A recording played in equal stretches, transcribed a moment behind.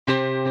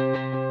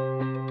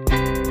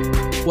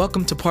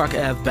Welcome to Park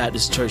Ave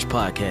Baptist Church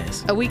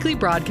Podcast, a weekly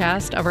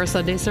broadcast of our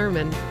Sunday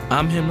sermon.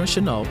 I'm Henry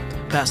Chenault,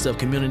 pastor of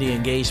community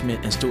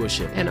engagement and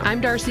stewardship. And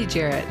I'm Darcy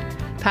Jarrett,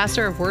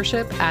 pastor of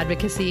worship,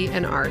 advocacy,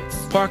 and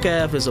arts. Park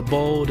Ave is a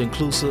bold,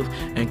 inclusive,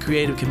 and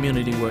creative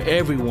community where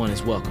everyone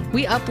is welcome.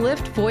 We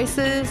uplift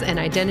voices and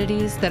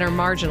identities that are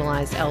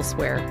marginalized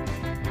elsewhere.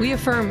 We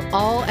affirm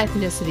all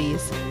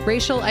ethnicities,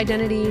 racial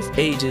identities,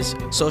 ages,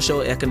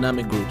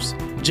 socioeconomic groups,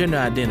 gender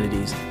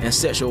identities, and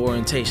sexual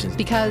orientations.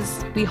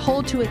 Because we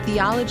hold to a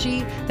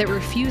theology that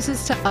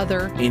refuses to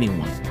other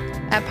anyone.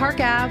 At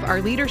Park Ave,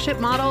 our leadership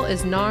model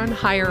is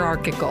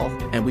non-hierarchical.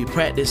 And we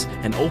practice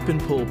an open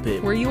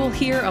pulpit where you will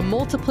hear a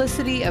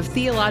multiplicity of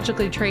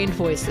theologically trained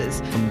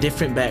voices from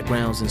different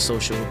backgrounds and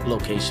social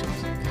locations.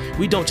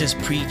 We don't just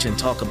preach and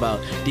talk about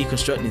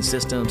deconstructing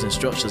systems and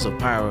structures of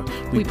power.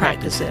 We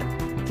practice it.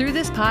 Through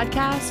this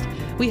podcast,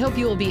 we hope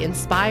you will be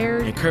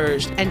inspired,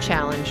 encouraged, and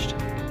challenged.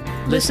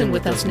 Listen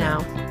with us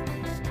now.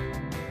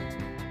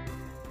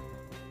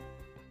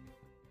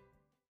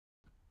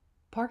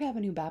 Park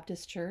Avenue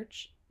Baptist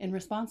Church, in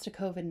response to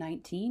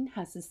COVID-19,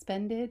 has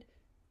suspended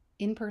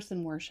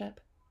in-person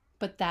worship,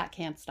 but that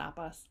can't stop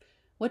us.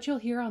 What you'll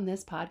hear on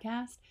this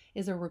podcast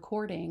is a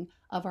recording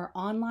of our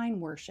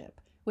online worship,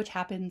 which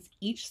happens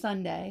each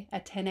Sunday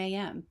at 10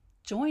 a.m.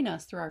 Join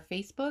us through our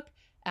Facebook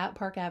at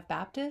Park Ave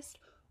Baptist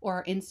or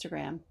our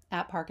Instagram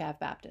at Park Ave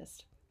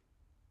Baptist.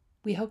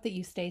 We hope that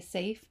you stay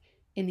safe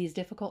in these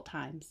difficult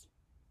times.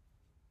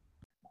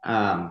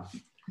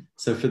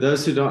 So for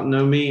those who don't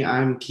know me,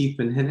 I'm Keith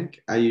Hennick.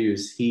 I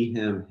use he,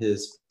 him,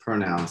 his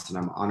pronouns, and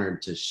I'm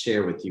honored to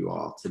share with you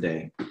all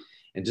today.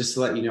 And just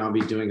to let you know, I'll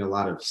be doing a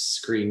lot of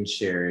screen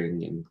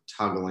sharing and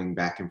toggling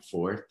back and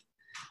forth.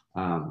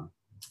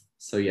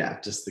 So yeah,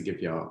 just to give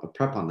y'all a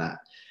prep on that.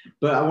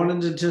 But I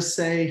wanted to just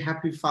say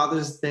happy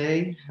Father's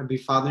Day, happy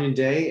Fathering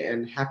Day,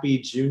 and happy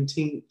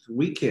Juneteenth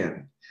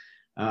weekend.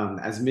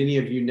 As many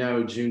of you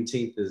know,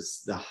 Juneteenth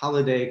is the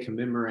holiday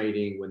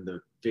commemorating when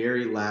the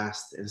very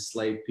last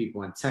enslaved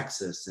people in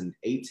Texas in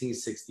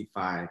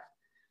 1865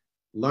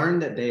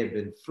 learned that they had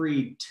been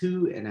freed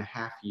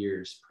 2.5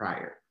 years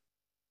prior.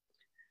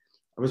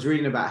 I was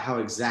reading about how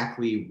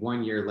exactly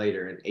 1 year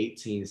later in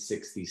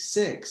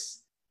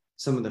 1866,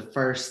 some of the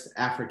first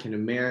African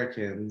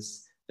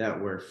Americans that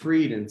were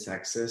freed in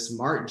Texas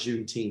marked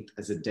Juneteenth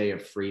as a day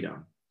of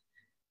freedom.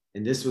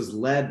 And this was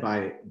led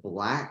by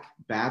Black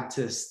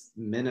Baptist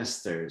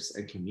ministers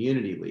and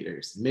community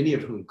leaders, many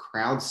of whom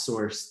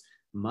crowdsourced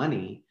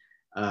money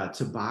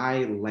to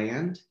buy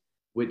land,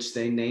 which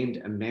they named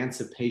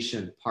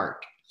Emancipation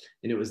Park.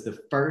 And it was the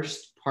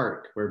first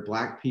park where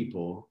Black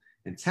people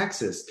in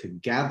Texas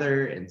could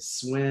gather and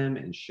swim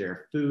and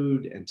share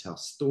food and tell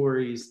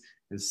stories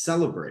and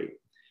celebrate.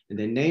 And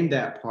they named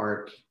that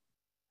park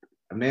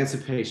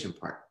Emancipation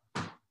Park.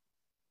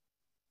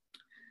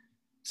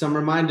 So I'm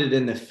reminded,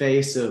 in the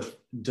face of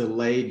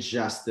delayed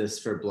justice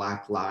for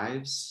Black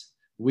lives,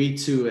 we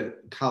too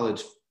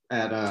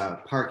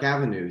at Park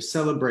Avenue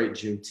celebrate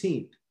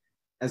Juneteenth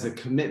as a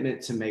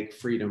commitment to make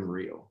freedom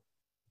real.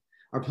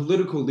 Our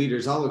political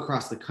leaders all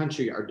across the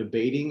country are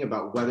debating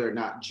about whether or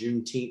not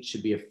Juneteenth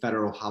should be a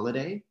federal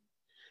holiday,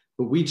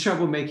 but we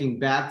troublemaking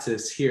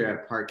Baptists here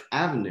at Park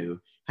Avenue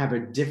have a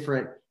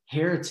different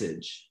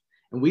heritage,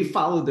 and we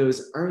follow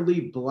those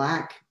early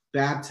Black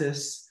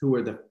Baptists who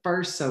were the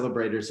first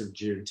celebrators of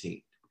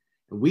Juneteenth.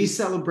 And we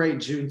celebrate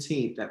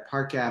Juneteenth at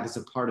Park Ave as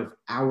a part of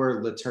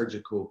our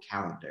liturgical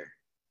calendar.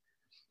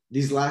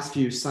 These last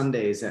few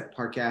Sundays at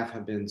Park Ave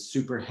have been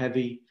super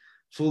heavy,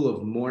 full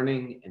of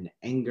mourning and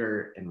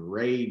anger and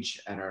rage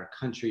at our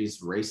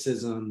country's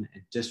racism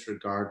and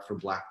disregard for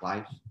Black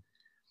life.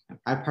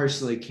 I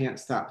personally can't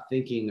stop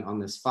thinking on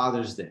this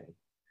Father's Day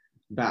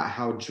about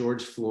how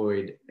George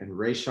Floyd and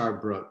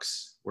Rayshard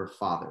Brooks were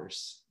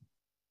fathers.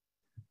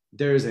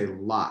 There is a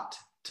lot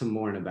to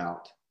mourn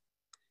about.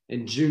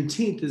 And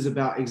Juneteenth is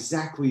about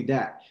exactly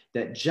that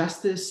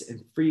justice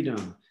and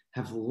freedom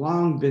have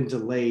long been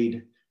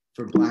delayed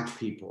for Black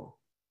people.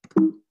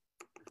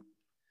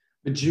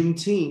 But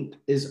Juneteenth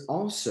is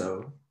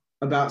also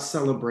about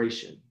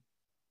celebration.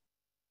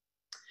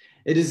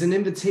 It is an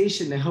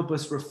invitation to help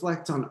us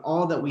reflect on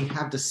all that we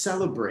have to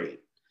celebrate.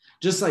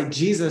 Just like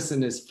Jesus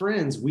and his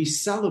friends, we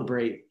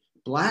celebrate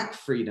Black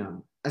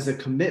freedom as a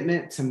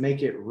commitment to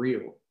make it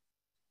real.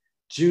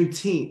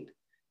 Juneteenth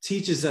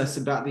teaches us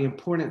about the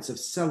importance of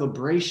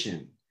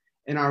celebration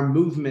in our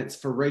movements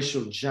for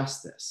racial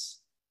justice,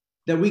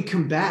 that we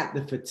combat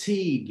the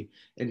fatigue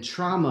and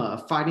trauma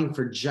of fighting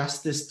for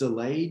justice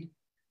delayed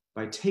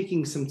by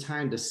taking some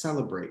time to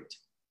celebrate,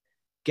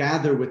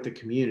 gather with the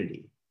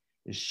community,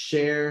 and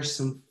share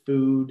some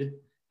food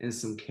and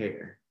some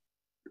care.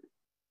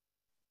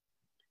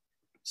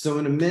 So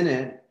in a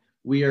minute,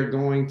 we are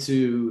going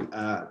to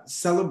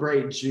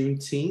celebrate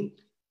Juneteenth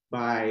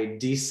by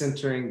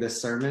decentering the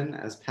sermon,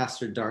 as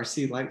Pastor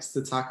Darcy likes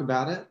to talk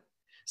about it.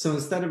 So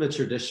instead of a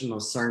traditional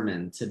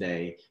sermon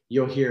today,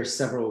 you'll hear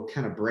several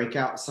kind of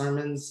breakout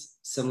sermons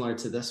similar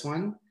to this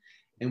one.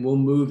 and we'll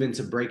move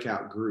into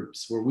breakout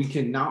groups where we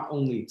can not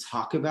only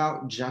talk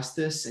about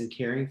justice and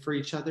caring for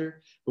each other,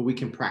 but we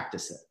can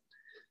practice it.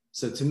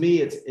 So to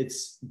me,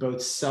 it's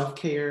both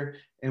self-care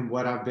and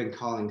what I've been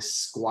calling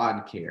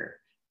squad care,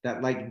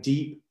 that like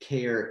deep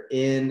care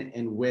in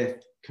and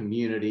with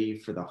community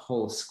for the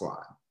whole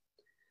squad.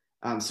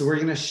 So we're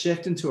going to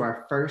shift into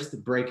our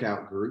first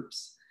breakout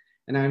groups.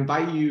 And I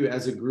invite you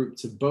as a group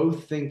to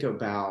both think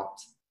about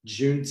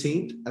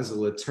Juneteenth as a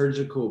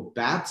liturgical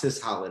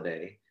Baptist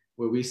holiday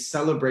where we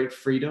celebrate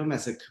freedom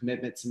as a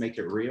commitment to make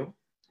it real.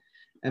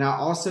 And I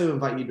also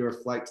invite you to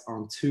reflect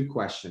on two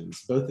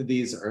questions. Both of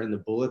these are in the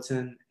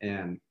bulletin,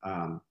 and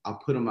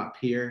I'll put them up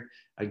here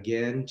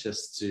again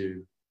just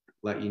to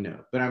let you know.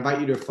 But I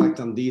invite you to reflect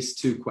on these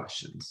two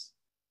questions.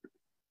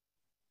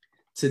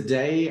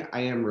 Today,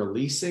 I am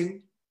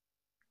releasing,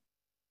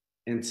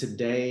 and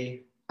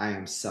today, I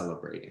am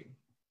celebrating.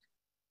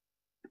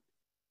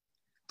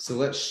 So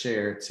let's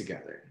share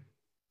together.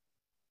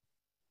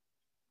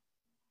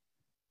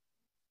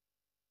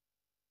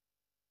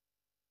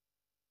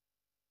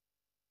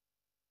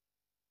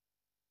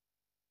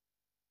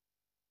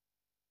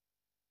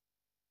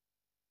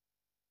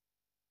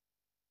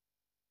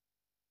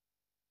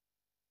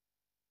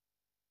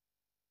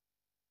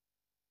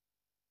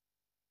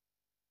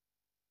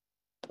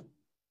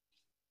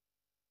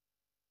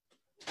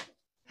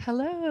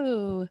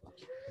 Hello.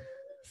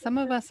 Some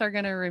of us are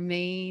going to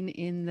remain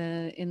in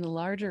the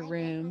larger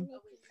room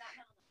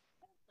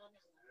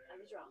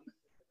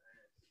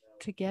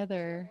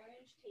together.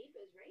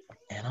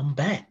 And I'm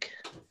back.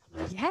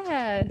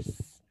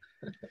 Yes.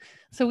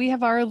 So we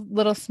have our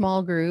little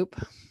small group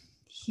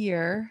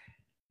here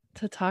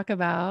to talk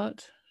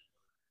about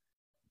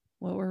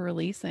what we're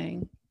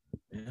releasing,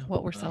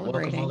 what we're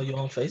celebrating. Welcome all of you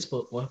on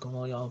Facebook. Welcome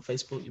all y'all on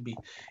Facebook. You'll be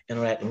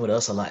interacting with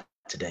us a lot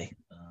today.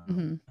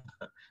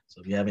 So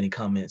if you have any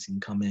comments, you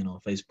can come in on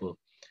Facebook,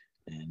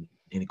 and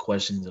any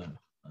questions of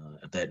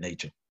that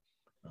nature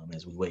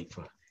as we wait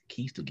for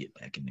Keith to get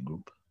back in the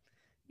group.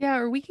 Yeah,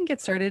 or we can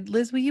get started.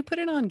 Liz, will you put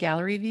it on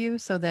gallery view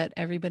so that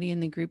everybody in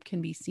the group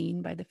can be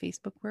seen by the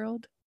Facebook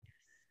world?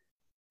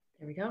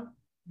 There we go.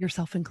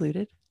 Yourself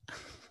included.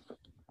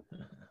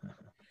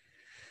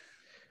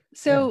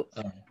 So,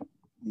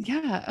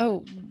 yeah.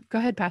 Oh, go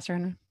ahead, Pastor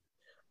Henry.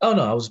 Oh,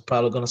 no, I was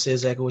probably going to say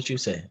exactly what you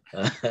said.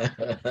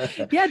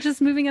 Yeah, just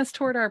moving us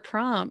toward our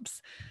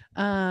prompts.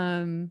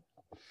 Good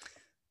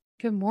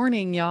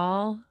morning,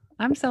 y'all.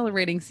 I'm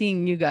celebrating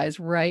seeing you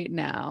guys right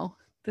now.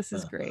 This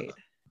is great.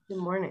 Good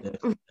morning.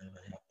 Happy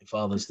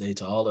Father's Day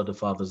to all of the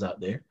fathers out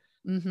there.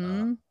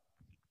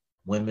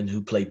 Women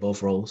who play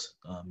both roles,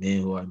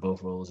 men who are in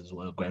both roles as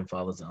well,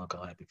 grandfathers and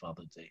uncle. Happy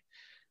Father's Day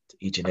to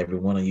each and every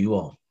one of you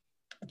all.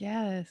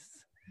 Yes.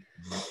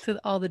 To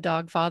all the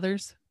dog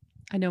fathers.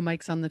 I know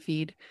Mike's on the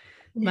feed.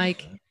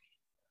 Mike,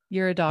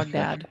 you're a dog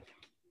dad.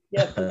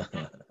 Yep.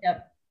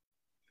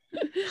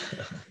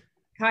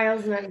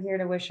 Kyle's not here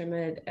to wish him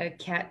a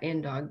cat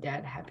and dog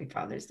dad happy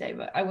Father's Day,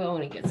 but I will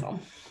when he gets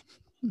home.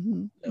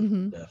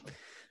 Definitely.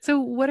 So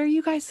what are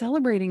you guys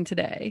celebrating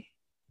today?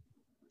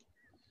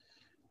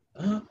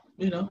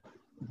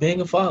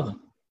 Being a father.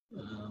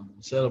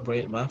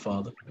 Celebrating my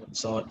father.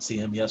 See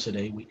him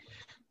yesterday. We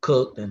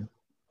cooked and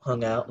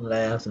hung out and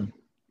laughed and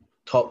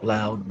talk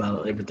loud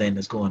about everything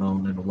that's going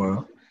on in the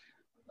world.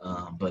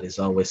 But it's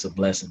always a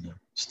blessing to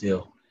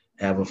still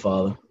have a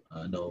father.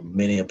 I know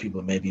many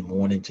people may be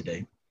mourning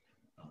today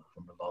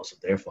from the loss of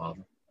their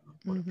father,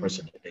 or the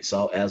person that they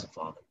saw as a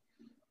father.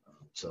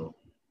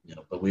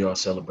 But we are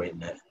celebrating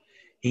that.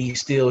 He's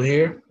still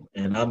here,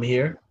 and I'm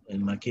here,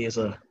 and my kids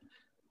are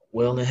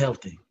well and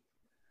healthy.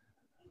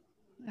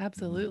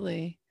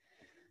 Absolutely.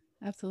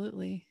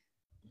 Absolutely.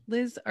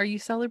 Liz, are you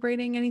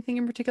celebrating anything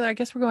in particular? I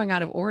guess we're going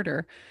out of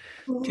order.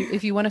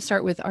 If you want to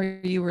start with, are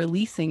you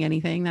releasing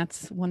anything?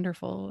 That's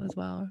wonderful as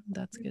well.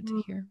 That's good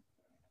to hear.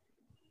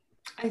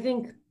 I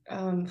think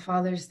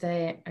Father's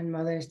Day and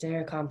Mother's Day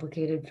are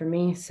complicated for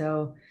me.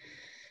 So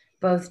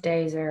both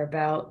days are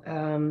about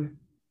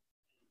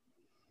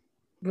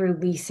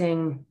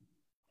releasing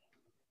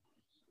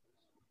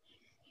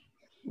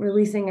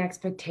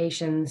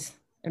expectations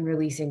and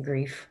releasing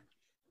grief.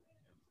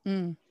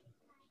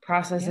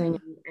 Processing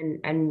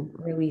and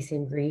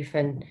releasing grief,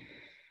 and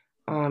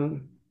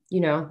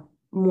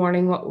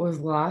mourning what was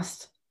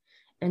lost,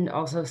 and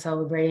also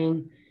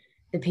celebrating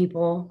the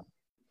people,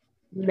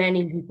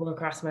 many people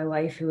across my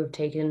life who have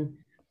taken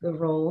the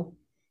role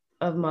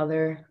of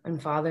mother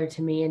and father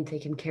to me and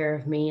taken care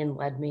of me and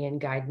led me and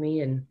guide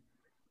me. And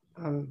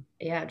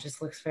it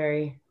just looks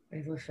very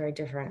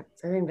different.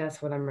 So I think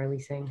that's what I'm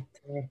releasing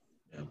today.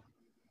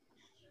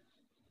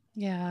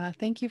 Yeah,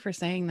 thank you for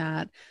saying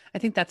that. I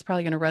think that's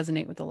probably going to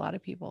resonate with a lot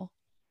of people.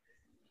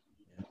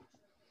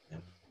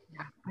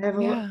 I have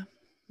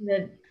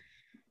the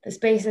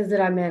spaces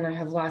that I'm in. I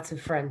have lots of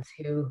friends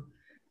who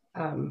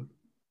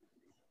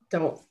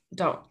don't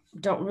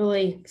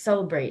really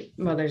celebrate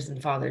Mother's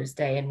and Father's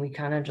Day, and we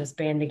kind of just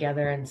band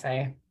together and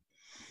say,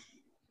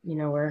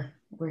 we're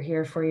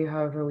here for you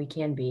however we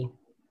can be.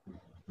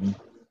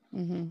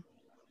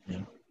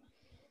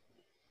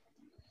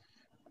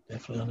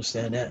 Definitely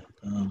understand that.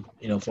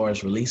 As far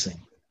as releasing,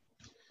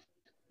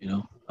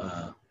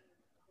 a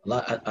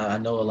lot. I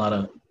know a lot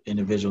of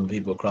individual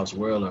people across the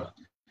world are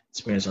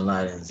experiencing a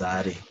lot of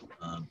anxiety.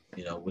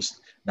 We're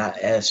not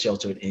as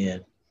sheltered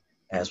in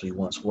as we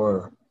once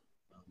were,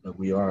 but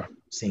we are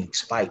seeing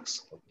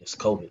spikes of this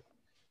COVID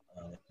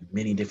in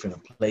many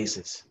different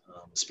places,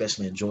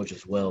 especially in Georgia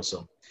as well.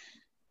 So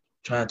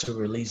trying to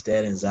release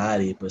that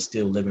anxiety, but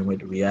still living with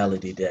the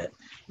reality that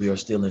we are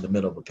still in the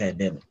middle of a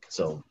pandemic.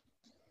 So,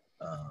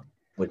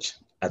 which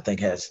I think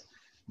has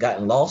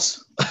gotten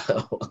lost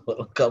a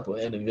couple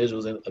of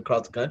individuals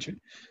across the country,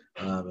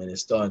 and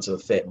it's starting to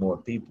affect more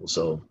people.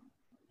 So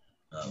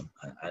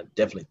I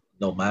definitely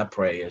know my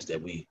prayer is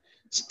that we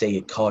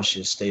stay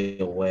cautious, stay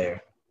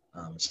aware,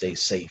 stay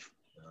safe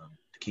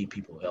to keep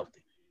people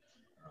healthy.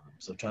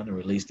 So trying to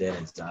release that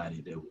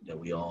anxiety that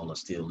we all are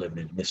still living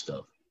in the midst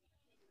of.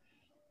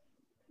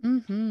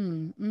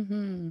 Mm-hmm.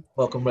 Mm-hmm.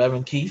 Welcome,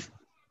 Reverend Keith.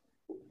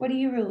 What are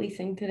you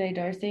releasing today,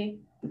 Darcy?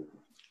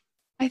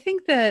 I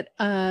think that,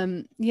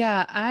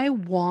 I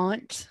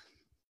want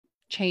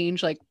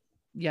change like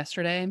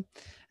yesterday.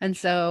 And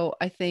so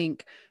I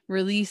think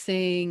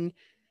releasing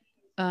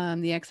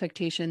the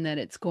expectation that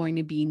it's going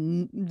to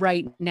be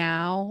right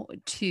now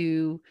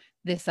to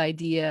this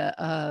idea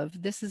of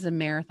this is a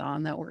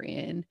marathon that we're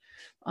in.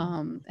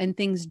 And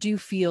things do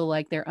feel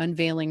like they're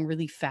unveiling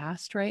really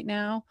fast right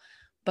now,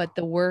 but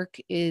the work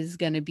is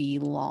going to be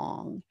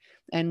long.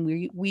 And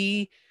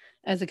we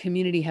as a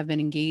community have been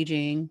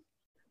engaging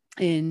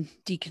in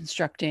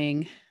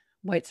deconstructing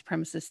white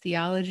supremacist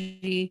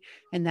theology,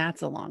 and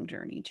that's a long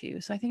journey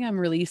too. So I think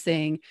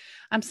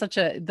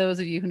those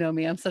of you who know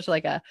me, I'm such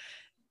like a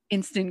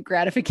instant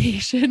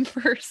gratification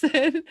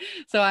person.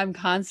 So I'm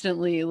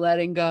constantly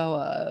letting go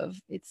of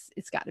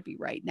it's got to be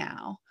right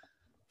now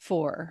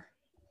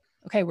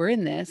okay, we're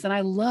in this. And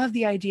I love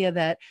the idea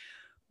that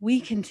we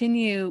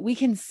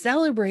can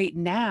celebrate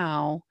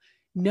now,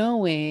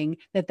 knowing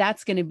that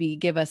that's going to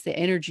give us the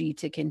energy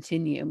to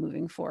continue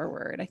moving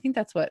forward. I think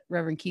that's what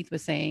Reverend Keith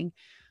was saying,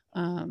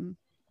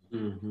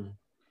 Mm-hmm.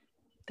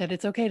 that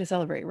it's okay to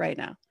celebrate right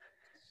now.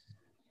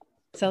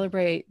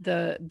 Celebrate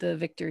the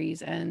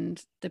victories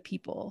and the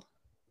people.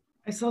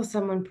 I saw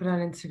someone put on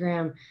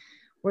Instagram,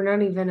 we're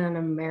not even in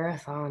a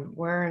marathon,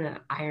 we're in an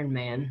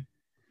Ironman.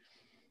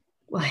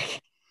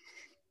 Like,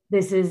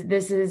 this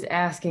is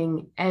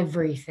asking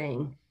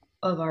everything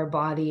of our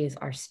bodies,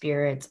 our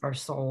spirits, our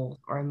soul,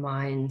 our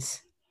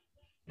minds.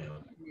 Yeah.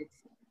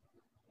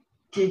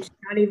 It's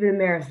not even a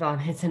marathon,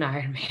 it's an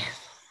Ironman.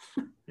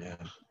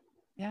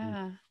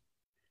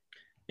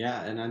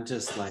 Yeah, and I'm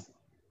just like,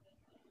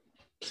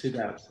 to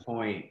that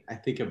point, I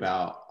think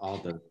about all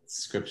the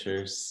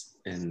scriptures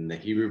in the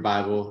Hebrew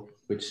Bible,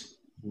 which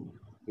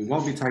we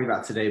won't be talking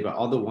about today, but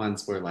all the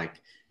ones where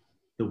like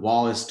the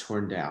wall is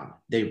torn down,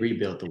 they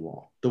rebuild the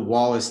wall. The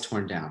wall is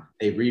torn down,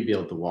 they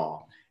rebuild the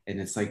wall. And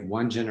it's like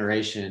one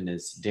generation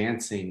is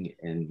dancing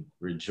and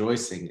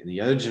rejoicing, and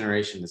the other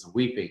generation is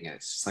weeping. And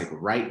it's just like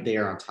right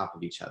there on top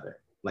of each other,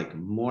 like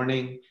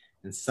mourning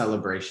and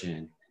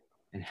celebration,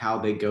 and how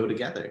they go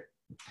together.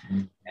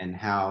 Mm-hmm. And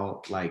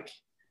how like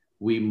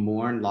we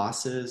mourn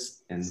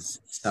losses and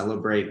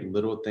celebrate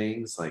little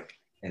things, like,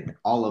 and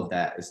all of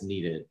that is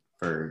needed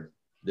for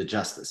the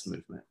justice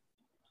movement.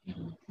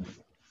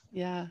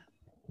 Yeah.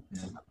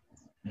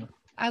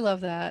 I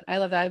love that.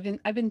 I've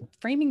been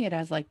framing it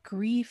as like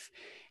grief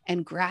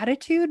and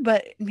gratitude,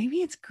 but maybe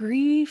it's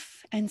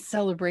grief and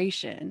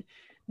celebration.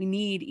 We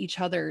need each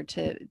other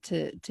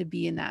to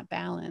be in that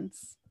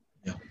balance.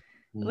 Yeah.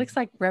 It looks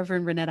like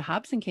Reverend Renetta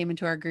Hobson came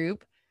into our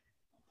group.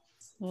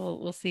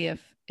 We'll see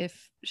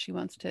if she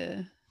wants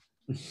to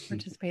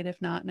participate. If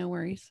not, no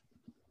worries.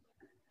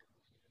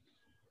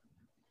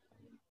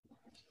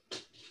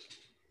 Good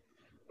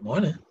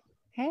morning.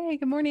 Hey,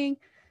 good morning.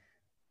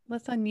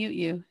 Let's unmute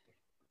you.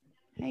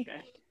 Hey.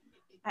 Okay.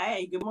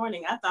 Hey, good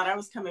morning. I thought I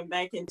was coming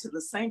back into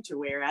the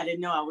sanctuary. I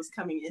didn't know I was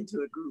coming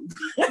into a group.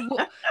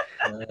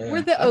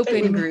 We're the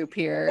open group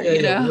here.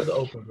 Yeah, we're the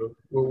open group.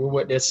 We're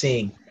what they're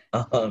seeing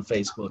on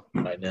Facebook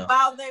right now.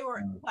 While they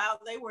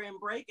were in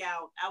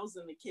breakout, I was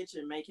in the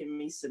kitchen making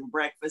me some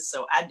breakfast,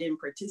 so I didn't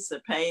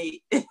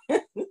participate.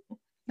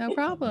 No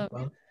problem.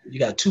 Well, you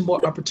got 2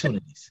 more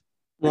opportunities.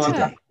 Well,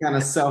 that kind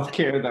of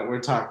self-care that we're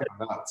talking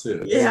about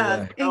too.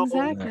 Yeah,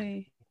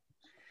 exactly.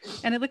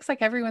 And it looks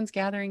like everyone's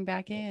gathering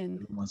back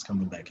in. Everyone's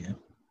coming back in.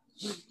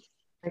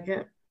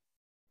 Okay.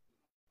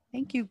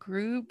 Thank you,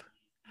 group.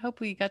 I hope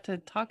we got to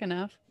talk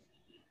enough.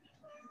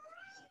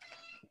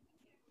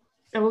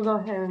 And we'll go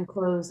ahead and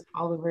close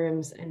all the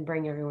rooms and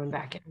bring everyone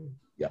back in.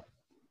 Yeah.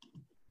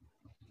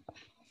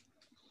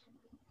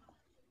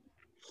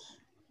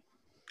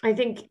 I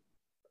think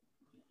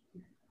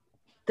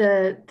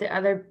the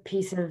other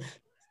piece of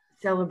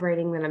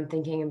celebrating that I'm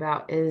thinking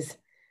about is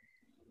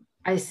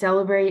I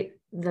celebrate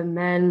the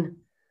men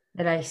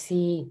that I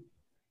see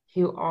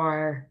who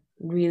are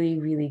really,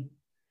 really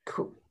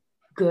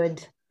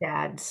good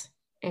dads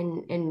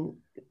and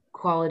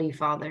quality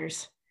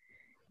fathers.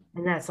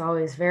 And that's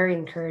always very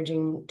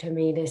encouraging to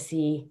me to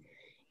see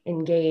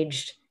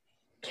engaged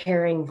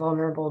caring,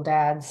 vulnerable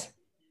dads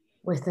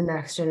with the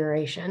next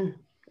generation.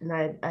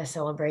 And I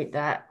celebrate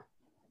that.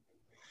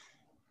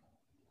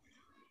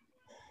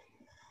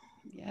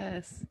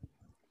 Yes.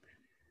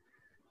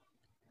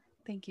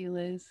 Thank you,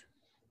 Liz.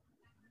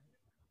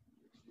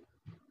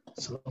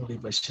 Slowly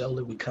but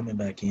surely, we're coming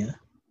back in.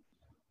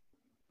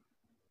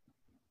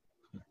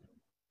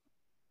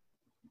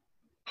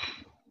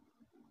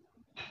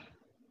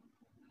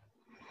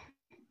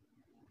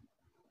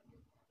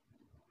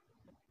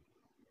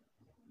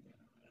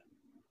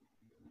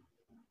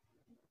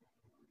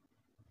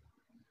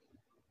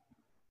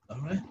 All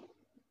right.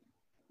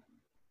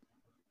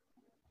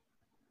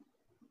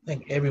 I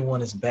think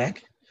everyone is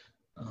back.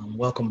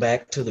 Welcome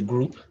back to the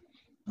group.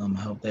 I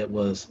hope that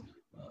was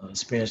an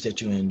experience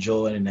that you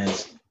enjoyed. And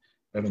as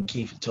Reverend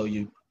Keith told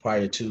you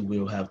prior to,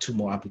 we'll have 2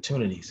 more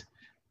opportunities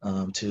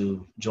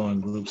to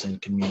join groups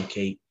and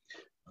communicate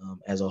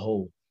as a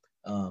whole.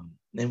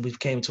 And we've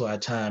came to our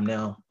time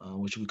now,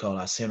 which we call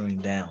our centering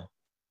down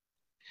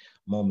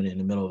moment in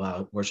the middle of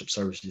our worship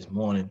service this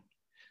morning.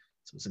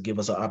 So to give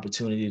us an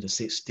opportunity to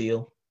sit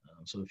still.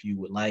 So if you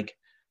would like,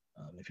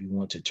 if you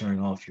want to turn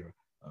off your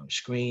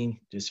screen,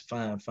 just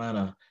find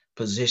a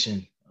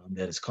position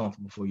that is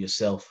comfortable for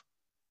yourself.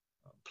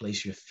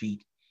 Place your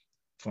feet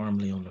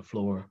firmly on the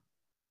floor.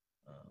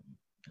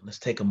 And let's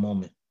take a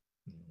moment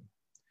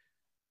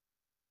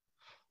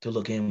to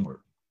look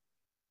inward.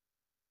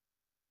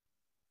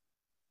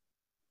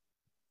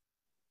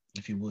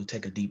 If you would,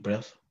 take a deep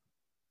breath.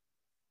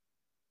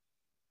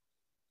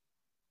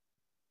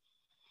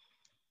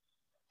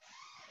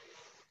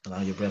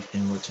 Allow your breath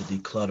inward to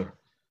declutter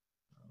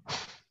a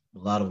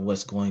lot of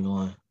what's going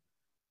on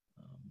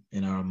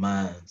in our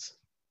minds,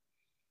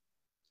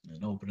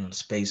 and open a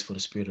space for the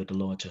Spirit of the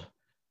Lord to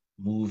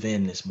move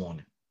in this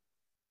morning.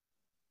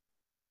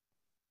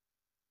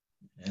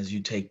 As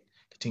you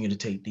continue to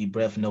take deep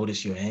breath,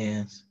 notice your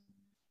hands,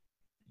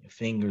 your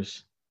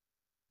fingers.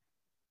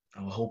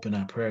 Our hope and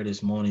our prayer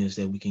this morning is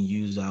that we can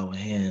use our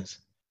hands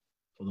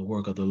for the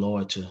work of the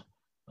Lord to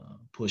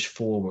push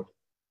forward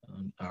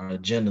our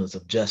agendas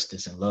of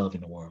justice and love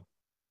in the world.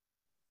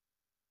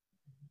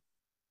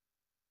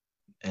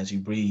 As you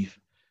breathe,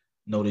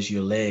 notice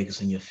your legs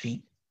and your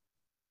feet.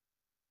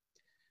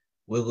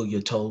 Wiggle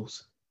your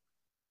toes.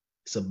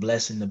 It's a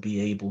blessing to be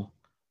able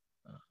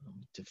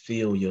to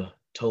feel your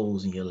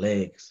toes and your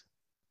legs.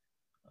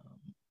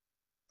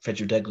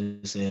 Frederick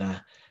Douglass said,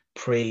 I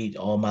prayed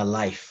all my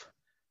life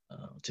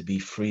to be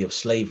free of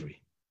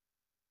slavery.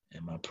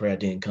 And my prayer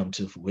didn't come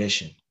to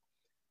fruition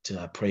till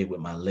I prayed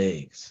with my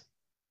legs.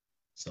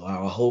 So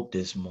our hope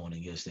this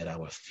morning is that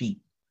our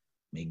feet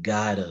may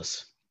guide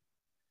us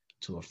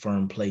to a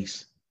firm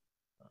place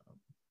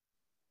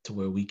to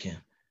where we can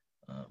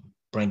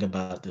bring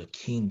about the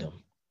kingdom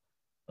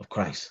of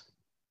Christ.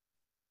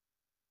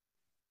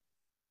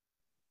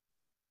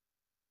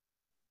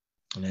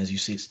 And as you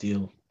sit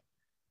still,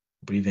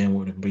 breathe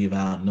inward and breathe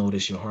out,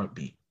 notice your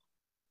heartbeat,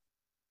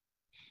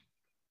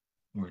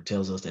 where it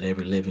tells us that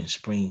every living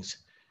spring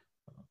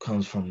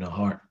comes from the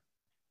heart.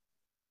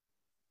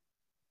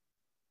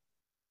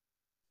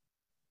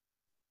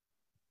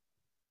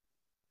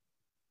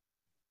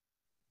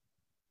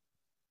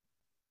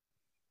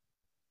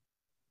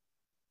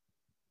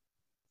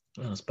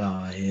 Let us bow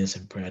our heads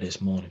in prayer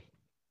this morning.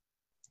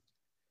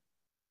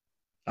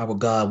 Our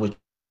God, which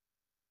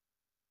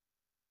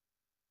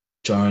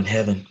are in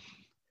heaven,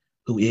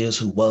 who is,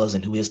 who was,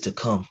 and who is to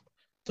come,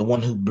 the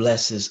one who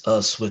blesses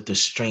us with the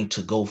strength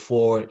to go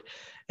forward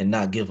and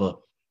not give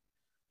up,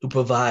 who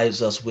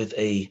provides us with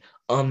a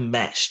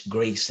unmatched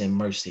grace and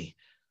mercy.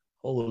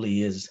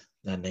 Holy is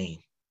thy name.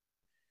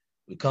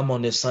 We come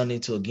on this Sunday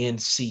to again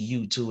see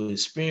you, to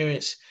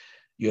experience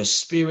your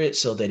Spirit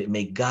so that it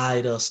may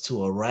guide us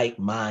to a right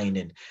mind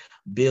and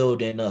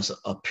build in us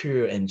a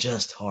pure and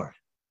just heart.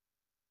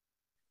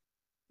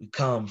 We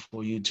come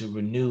for you to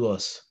renew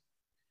us,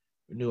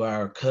 renew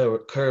our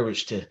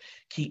courage to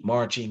keep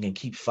marching and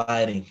keep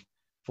fighting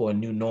for a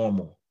new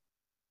normal,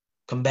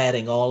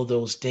 combating all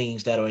those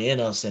things that are in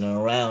us and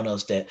around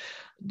us that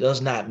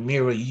does not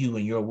mirror you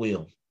and your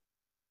will.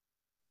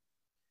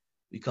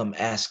 We come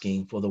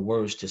asking for the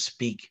words to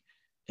speak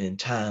in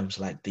times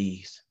like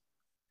these.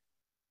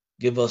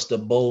 Give us the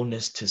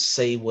boldness to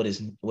say what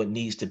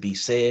needs to be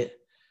said.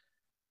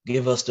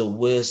 Give us the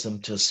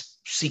wisdom to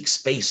seek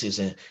spaces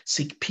and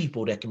seek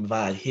people that can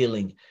provide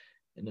healing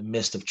in the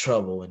midst of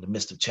trouble, in the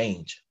midst of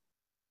change.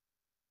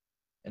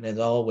 And as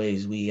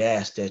always, we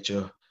ask that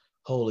your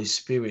Holy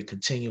Spirit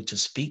continue to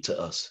speak to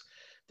us,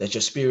 that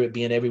your Spirit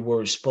be in every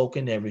word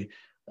spoken, every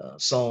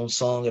song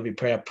sung, every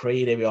prayer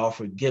prayed, every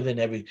offering given,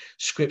 every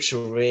scripture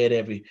read,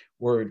 every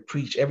word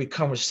preached, every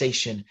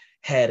conversation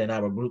had in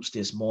our groups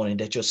this morning,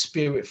 that your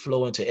Spirit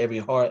flow into every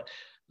heart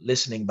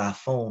listening by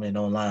phone and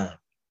online.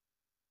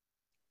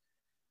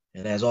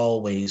 And as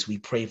always, we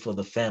pray for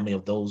the family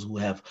of those who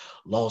have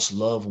lost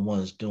loved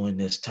ones during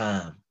this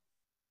time.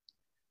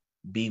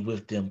 Be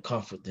with them,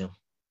 comfort them,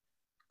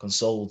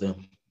 console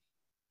them,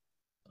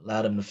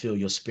 allow them to feel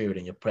your Spirit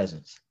and your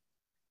presence,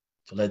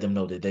 to let them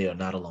know that they are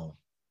not alone.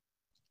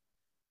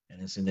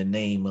 And it's in the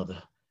name of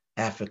the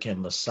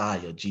African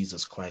Messiah,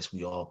 Jesus Christ,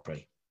 we all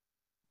pray.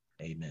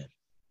 Amen.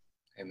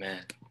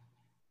 Amen.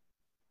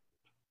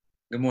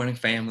 Good morning,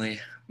 family.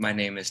 My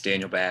name is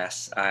Daniel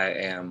Bass. I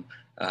am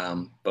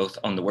both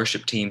on the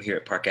worship team here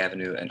at Park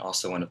Avenue and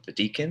also one of the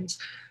deacons.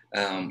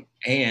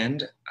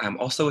 And I'm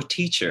also a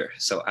teacher.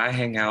 So I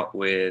hang out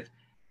with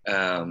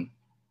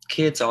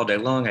kids all day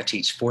long. I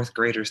teach 4th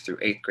graders through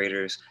 8th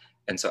graders.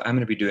 And so I'm going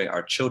to be doing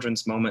our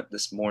children's moment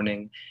this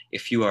morning.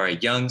 If you are a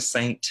young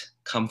saint,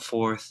 come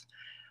forth.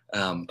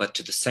 But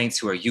to the saints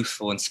who are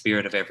youthful in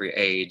spirit of every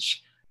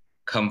age,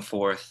 come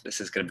forth. This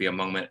is going to be a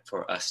moment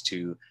for us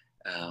to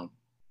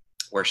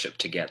worship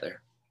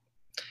together.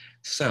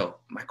 So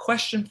my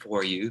question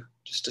for you,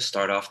 just to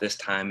start off this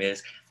time,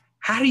 is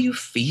how do you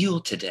feel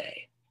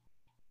today?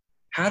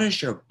 How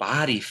does your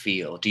body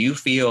feel? Do you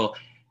feel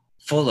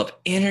full of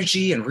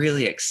energy and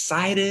really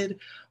excited?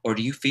 Or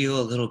do you feel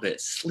a little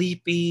bit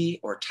sleepy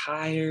or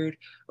tired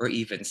or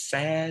even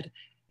sad?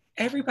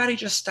 Everybody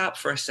just stop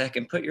for a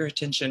second, put your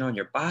attention on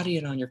your body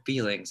and on your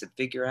feelings and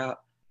figure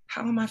out,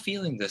 how am I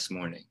feeling this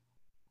morning?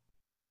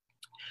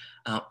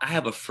 I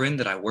have a friend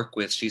that I work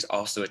with. She's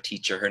also a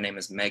teacher. Her name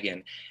is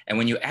Megan. And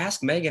when you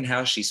ask Megan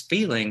how she's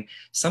feeling,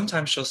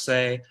 sometimes she'll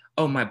say,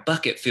 oh, my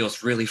bucket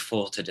feels really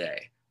full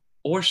today.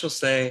 Or she'll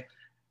say,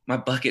 my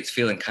bucket's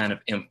feeling kind of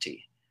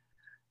empty.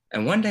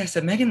 And one day I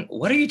said, Megan,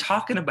 what are you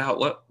talking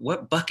about?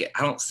 What bucket?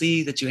 I don't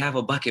see that you have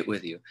a bucket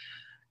with you.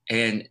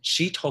 And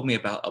she told me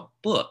about a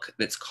book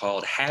that's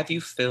called Have You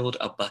Filled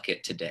a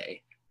Bucket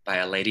Today by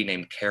a lady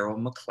named Carol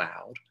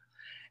McLeod.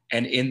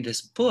 And in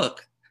this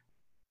book,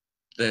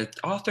 the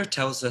author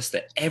tells us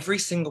that every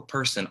single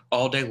person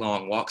all day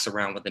long walks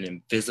around with an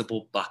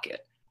invisible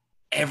bucket.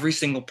 Every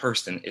single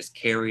person is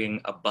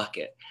carrying a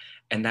bucket.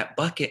 And that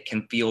bucket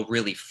can feel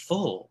really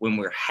full when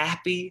we're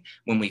happy,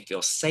 when we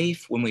feel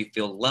safe, when we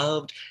feel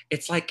loved.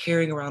 It's like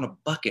carrying around a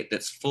bucket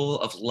that's full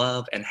of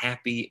love and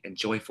happy and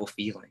joyful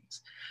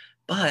feelings.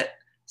 But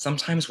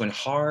sometimes when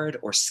hard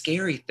or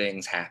scary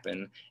things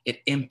happen,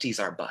 it empties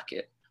our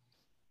bucket.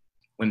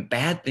 When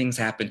bad things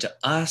happen to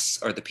us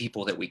or the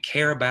people that we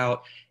care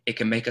about, it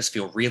can make us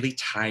feel really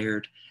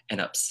tired and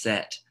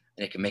upset,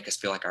 and it can make us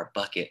feel like our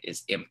bucket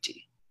is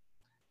empty.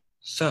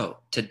 So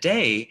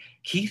today,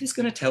 Keith is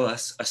going to tell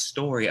us a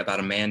story about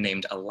a man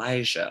named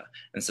Elijah.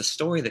 And it's a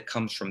story that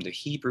comes from the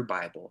Hebrew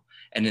Bible.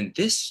 And in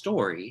this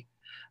story,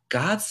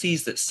 God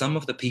sees that some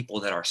of the people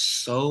that are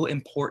so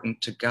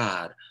important to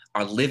God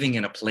are living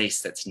in a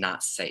place that's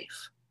not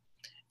safe.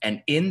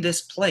 And in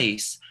this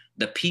place,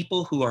 the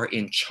people who are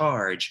in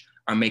charge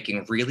are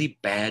making really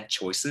bad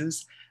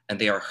choices, and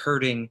they are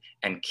hurting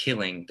and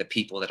killing the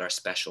people that are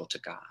special to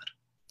God.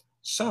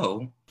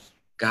 So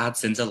God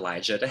sends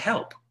Elijah to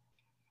help.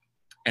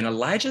 And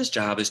Elijah's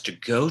job is to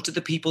go to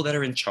the people that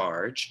are in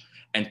charge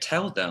and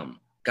tell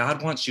them,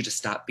 God wants you to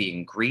stop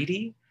being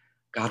greedy.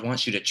 God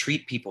wants you to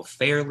treat people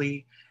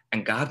fairly.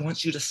 And God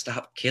wants you to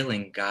stop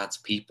killing God's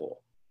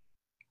people.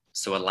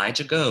 So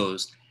Elijah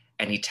goes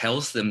and he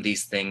tells them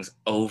these things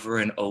over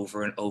and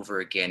over and over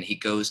again. He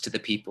goes to the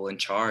people in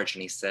charge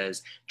and he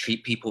says,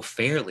 treat people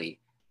fairly.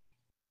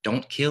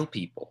 Don't kill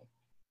people.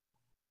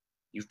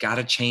 You've got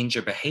to change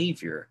your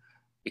behavior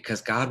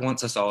because God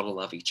wants us all to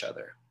love each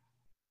other.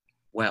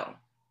 Well,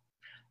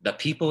 the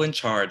people in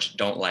charge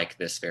don't like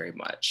this very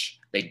much.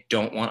 They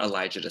don't want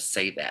Elijah to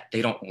say that.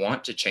 They don't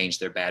want to change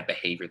their bad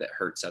behavior that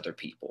hurts other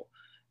people.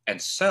 And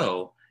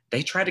so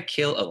they try to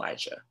kill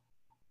Elijah.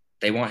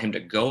 They want him to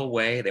go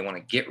away. They want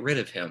to get rid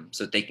of him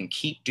so that they can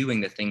keep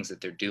doing the things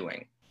that they're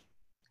doing.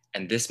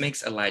 And this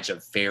makes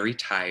Elijah very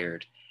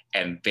tired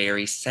and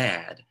very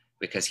sad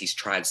because he's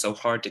tried so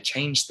hard to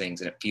change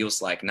things and it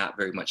feels like not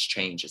very much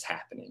change is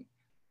happening.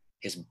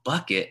 His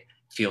bucket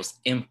feels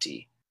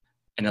empty.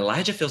 And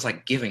Elijah feels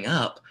like giving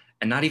up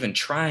and not even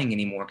trying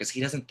anymore because he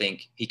doesn't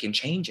think he can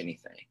change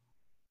anything.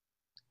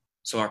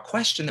 So our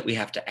question that we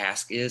have to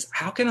ask is,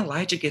 how can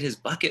Elijah get his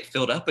bucket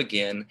filled up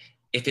again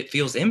if it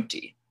feels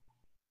empty?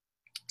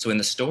 So in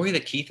the story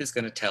that Keith is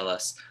going to tell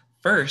us,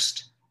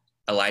 first,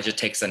 Elijah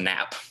takes a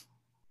nap.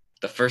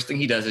 The first thing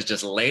he does is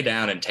just lay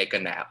down and take a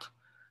nap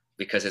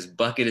because his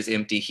bucket is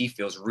empty. He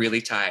feels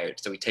really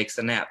tired, so he takes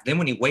a nap. Then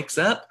when he wakes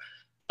up,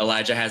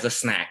 Elijah has a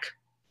snack.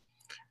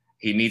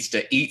 He needs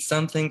to eat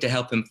something to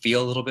help him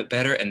feel a little bit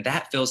better, and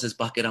that fills his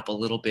bucket up a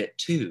little bit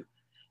too.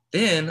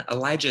 Then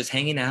Elijah is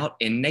hanging out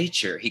in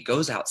nature. He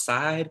goes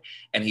outside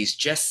and he's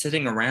just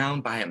sitting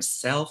around by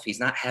himself. He's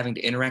not having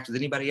to interact with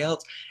anybody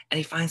else. And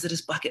he finds that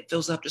his bucket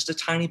fills up just a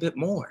tiny bit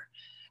more.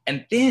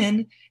 And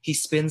then he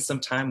spends some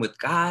time with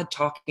God,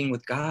 talking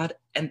with God,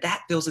 and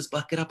that fills his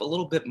bucket up a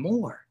little bit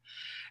more.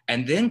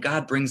 And then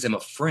God brings him a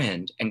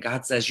friend and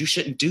God says, you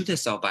shouldn't do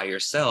this all by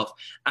yourself.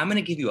 I'm going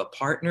to give you a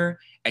partner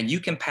and you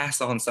can pass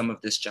on some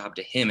of this job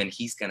to him and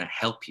he's going to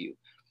help you.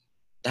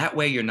 That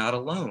way you're not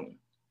alone.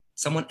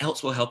 Someone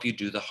else will help you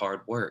do the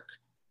hard work.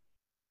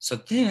 So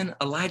then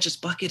Elijah's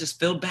bucket is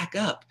filled back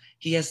up.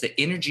 He has the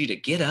energy to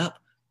get up,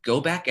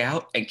 go back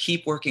out, and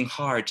keep working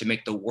hard to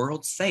make the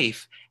world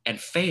safe and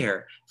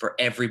fair for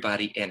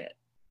everybody in it.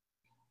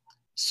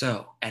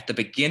 So at the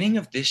beginning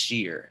of this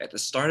year, at the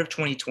start of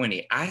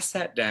 2020, I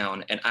sat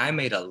down and I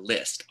made a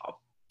list, a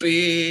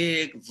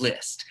big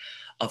list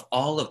of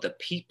all of the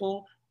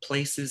people,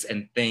 places,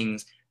 and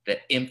things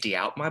that empty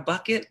out my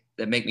bucket,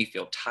 that make me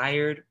feel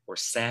tired or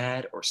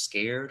sad or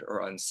scared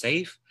or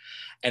unsafe.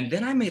 And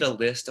then I made a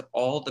list of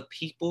all the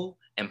people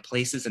and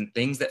places and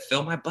things that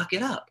fill my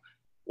bucket up.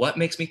 What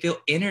makes me feel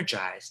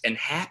energized and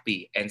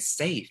happy and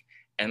safe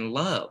and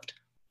loved?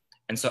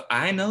 And so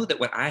I know that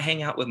when I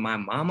hang out with my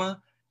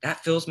mama,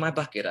 that fills my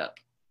bucket up.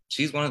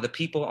 She's one of the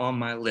people on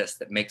my list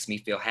that makes me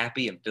feel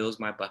happy and fills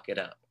my bucket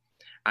up.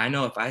 I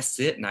know if I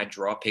sit and I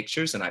draw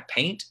pictures and I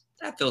paint,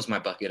 that fills my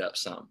bucket up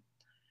some.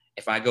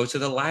 If I go to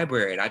the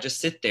library and I just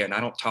sit there and I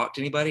don't talk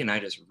to anybody and I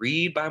just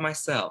read by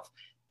myself,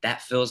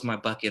 that fills my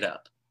bucket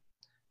up.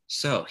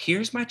 So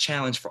here's my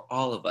challenge for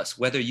all of us,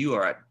 whether you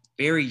are a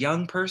very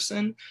young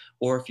person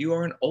or if you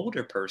are an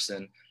older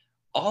person,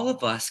 all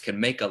of us can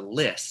make a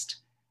list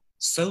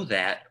so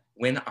that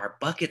when our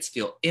buckets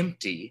feel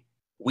empty,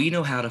 we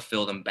know how to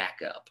fill them back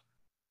up.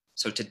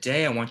 So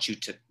today I want you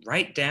to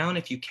write down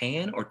if you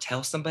can, or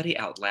tell somebody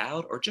out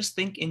loud, or just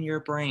think in your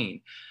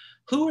brain,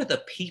 who are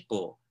the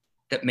people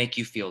that make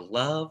you feel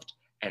loved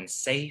and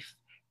safe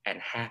and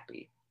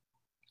happy?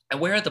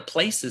 And where are the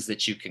places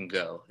that you can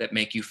go that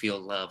make you feel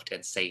loved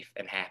and safe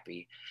and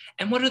happy?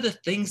 And what are the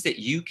things that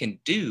you can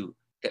do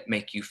that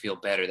make you feel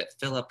better, that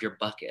fill up your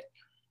bucket?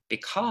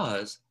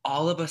 Because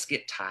all of us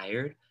get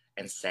tired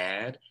and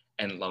sad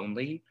and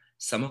lonely.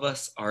 Some of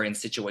us are in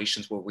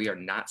situations where we are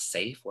not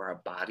safe, where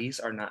our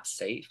bodies are not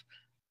safe,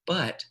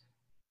 but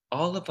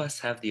all of us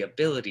have the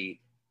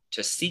ability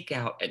to seek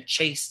out and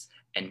chase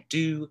and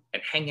do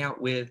and hang out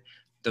with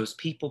those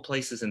people,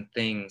 places, and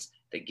things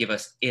that give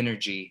us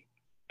energy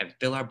and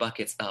fill our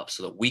buckets up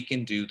so that we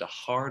can do the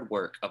hard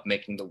work of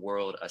making the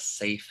world a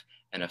safe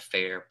and a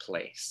fair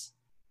place.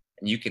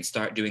 And you can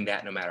start doing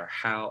that no matter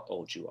how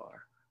old you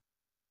are.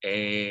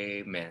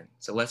 Amen.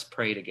 So let's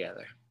pray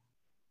together.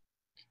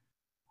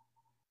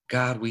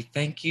 God, we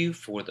thank you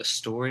for the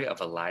story of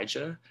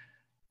Elijah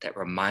that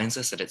reminds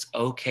us that it's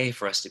okay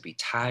for us to be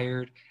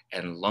tired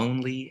and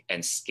lonely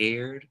and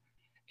scared.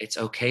 It's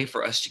okay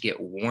for us to get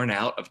worn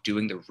out of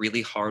doing the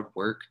really hard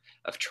work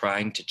of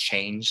trying to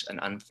change an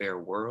unfair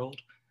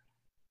world.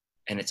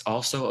 And it's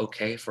also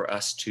okay for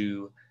us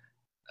to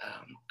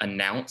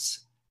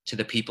announce to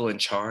the people in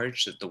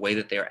charge that the way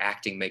that they're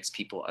acting makes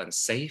people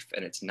unsafe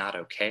and it's not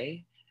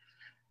okay.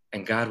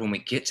 And God, when we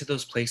get to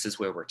those places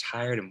where we're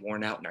tired and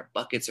worn out and our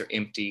buckets are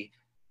empty,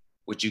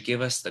 would you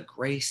give us the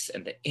grace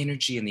and the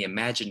energy and the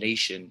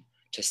imagination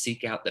to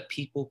seek out the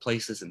people,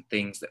 places, and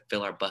things that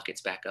fill our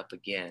buckets back up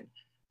again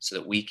so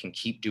that we can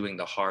keep doing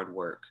the hard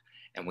work.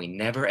 And we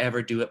never,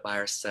 ever do it by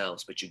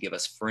ourselves, but you give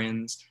us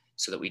friends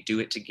so that we do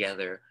it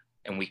together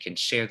and we can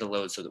share the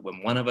load so that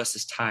when one of us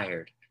is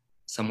tired,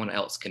 someone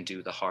else can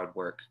do the hard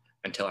work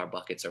until our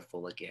buckets are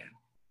full again.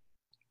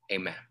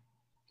 Amen.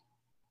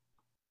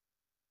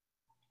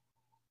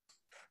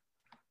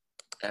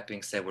 That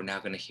being said, we're now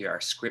going to hear our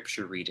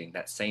scripture reading,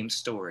 that same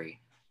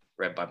story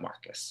read by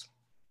Marcus.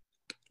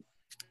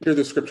 Hear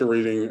the scripture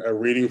reading, a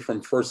reading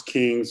from 1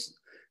 Kings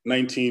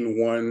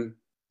 19:1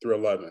 through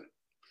 11.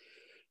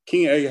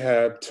 King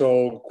Ahab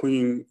told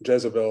Queen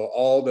Jezebel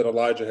all that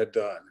Elijah had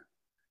done,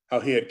 how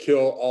he had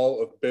killed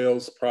all of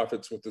Baal's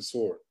prophets with the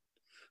sword.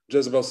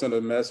 Jezebel sent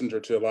a messenger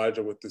to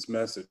Elijah with this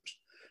message: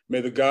 "May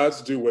the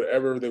gods do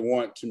whatever they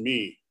want to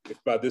me if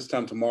by this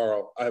time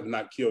tomorrow I have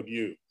not killed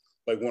you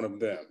like one of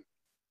them."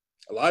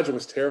 Elijah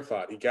was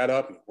terrified. He got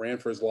up and ran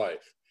for his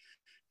life.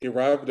 He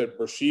arrived at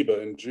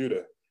Beersheba in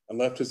Judah and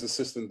left his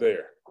assistant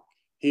there.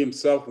 He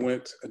himself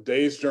went a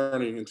day's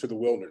journey into the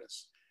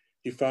wilderness.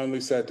 He finally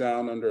sat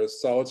down under a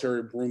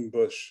solitary broom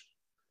bush.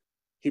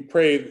 He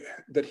prayed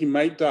that he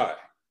might die.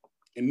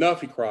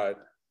 "Enough," he cried.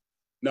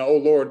 "Now, O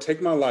Lord,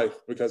 take my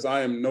life, because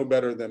I am no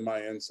better than my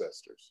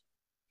ancestors."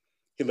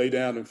 He lay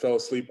down and fell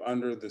asleep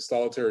under the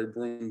solitary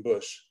broom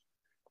bush.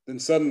 Then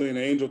suddenly an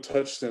angel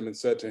touched him and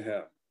said to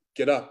him,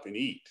 "Get up and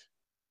eat."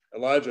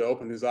 Elijah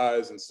opened his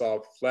eyes and saw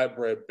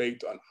flatbread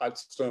baked on hot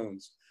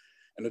stones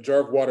and a jar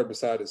of water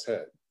beside his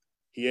head.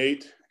 He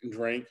ate and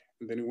drank,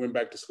 and then he went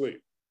back to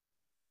sleep.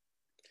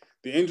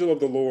 The angel of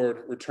the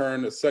Lord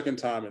returned a second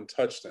time and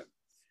touched him.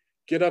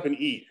 "Get up and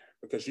eat,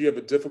 because you have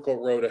a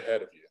difficult road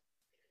ahead of you."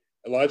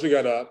 Elijah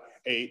got up,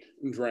 ate,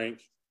 and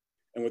drank,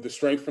 and with the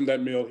strength from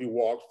that meal, he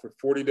walked for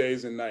 40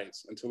 days and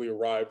nights until he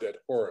arrived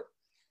at Horeb,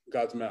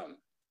 God's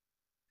mountain.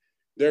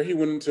 There he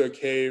went into a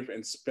cave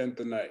and spent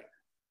the night.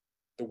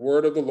 The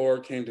word of the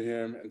Lord came to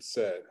him and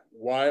said,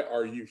 "Why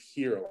are you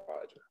here,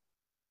 Elijah?"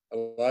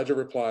 Elijah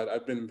replied,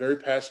 "I've been very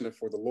passionate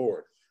for the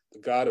Lord, the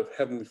God of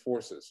heavenly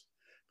forces,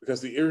 because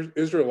the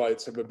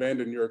Israelites have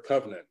abandoned your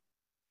covenant.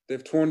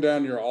 They've torn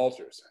down your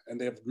altars,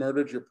 and they have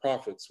murdered your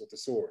prophets with the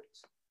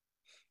swords.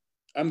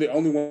 I'm the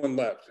only one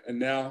left, and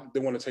now they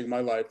want to take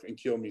my life and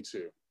kill me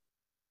too."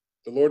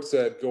 The Lord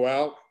said, "Go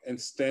out and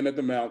stand at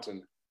the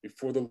mountain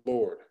before the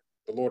Lord.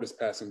 The Lord is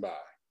passing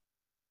by."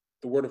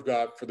 The word of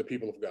God for the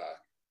people of God.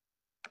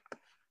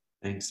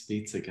 Thanks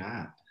be to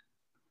God.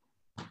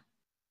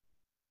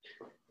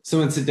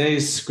 So in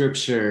today's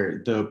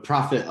scripture, the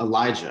prophet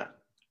Elijah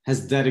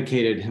has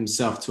dedicated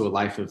himself to a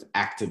life of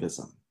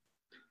activism.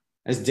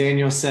 As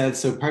Daniel said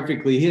so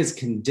perfectly, he has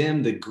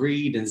condemned the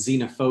greed and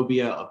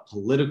xenophobia of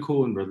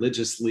political and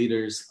religious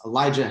leaders.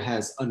 Elijah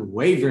has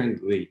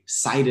unwaveringly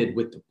sided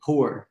with the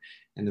poor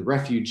and the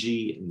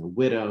refugee and the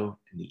widow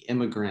and the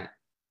immigrant.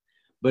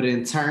 But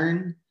in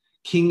turn,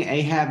 King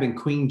Ahab and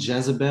Queen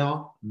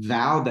Jezebel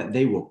vow that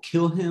they will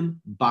kill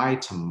him by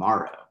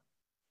tomorrow.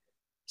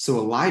 So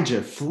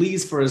Elijah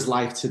flees for his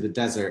life to the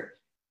desert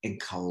and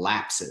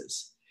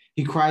collapses.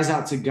 He cries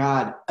out to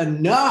God,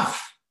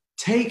 "Enough!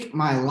 Take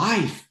my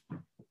life!"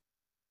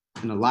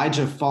 And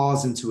Elijah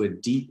falls into a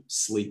deep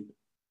sleep.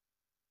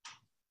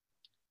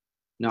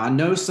 Now, I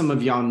know some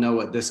of y'all know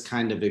what this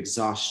kind of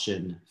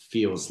exhaustion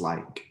feels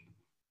like.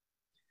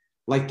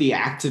 Like the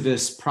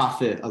activist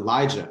prophet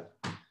Elijah,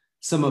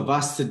 some of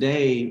us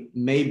today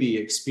may be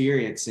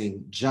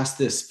experiencing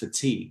justice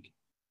fatigue.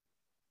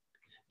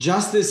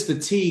 Justice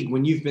fatigue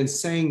when you've been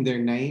saying their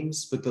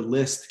names, but the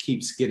list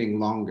keeps getting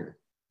longer.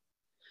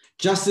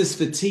 Justice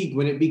fatigue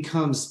when it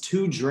becomes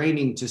too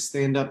draining to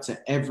stand up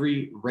to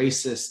every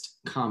racist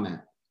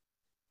comment.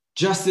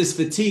 Justice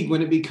fatigue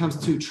when it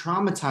becomes too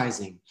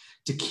traumatizing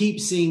to keep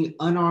seeing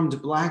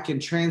unarmed Black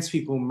and trans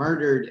people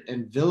murdered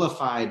and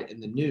vilified in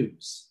the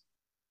news.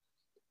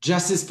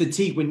 Justice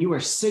fatigue when you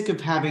are sick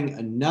of having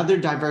another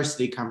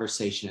diversity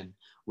conversation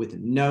with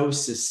no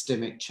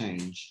systemic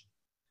change.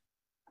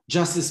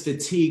 Justice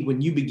fatigue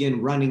when you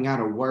begin running out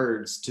of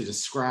words to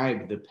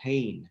describe the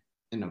pain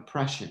and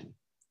oppression.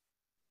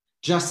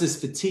 Justice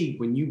fatigue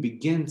when you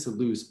begin to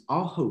lose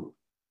all hope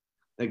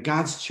that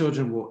God's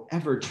children will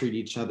ever treat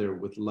each other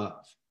with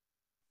love.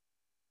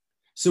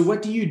 So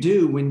what do you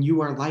do when you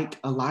are like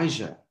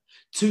Elijah,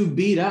 too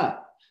beat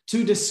up,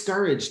 too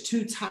discouraged,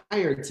 too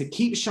tired to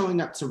keep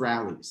showing up to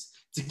rallies,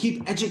 to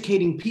keep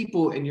educating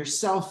people and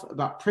yourself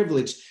about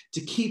privilege,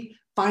 to keep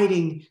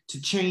fighting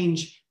to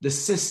change the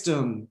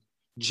system?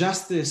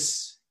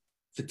 Justice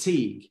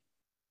fatigue.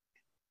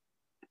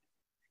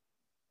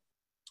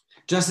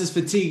 Justice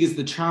fatigue is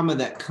the trauma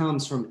that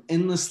comes from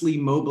endlessly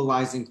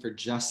mobilizing for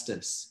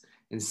justice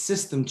and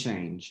system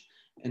change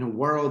in a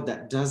world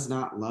that does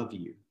not love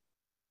you.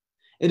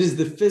 It is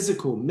the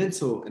physical,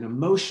 mental, and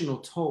emotional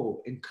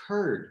toll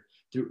incurred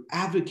through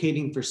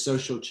advocating for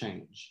social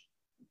change.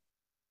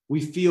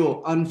 We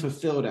feel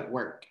unfulfilled at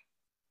work.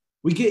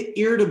 We get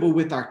irritable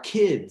with our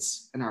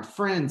kids and our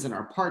friends and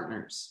our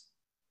partners.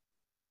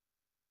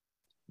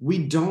 We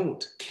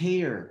don't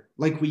care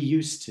like we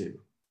used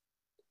to.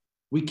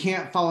 We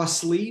can't fall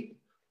asleep,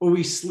 or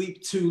we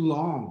sleep too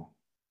long.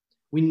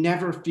 We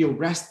never feel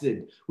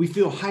rested. We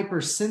feel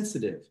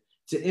hypersensitive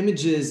to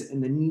images in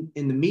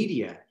the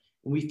media,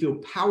 and we feel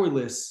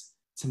powerless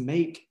to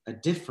make a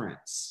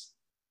difference.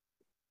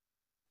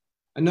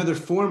 Another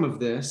form of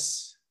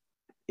this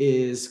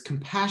is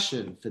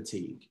compassion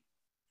fatigue,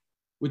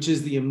 which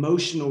is the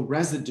emotional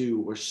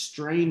residue or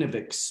strain of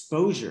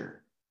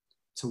exposure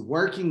to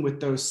working with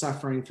those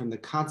suffering from the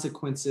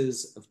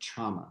consequences of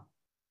trauma.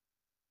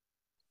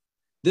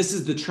 This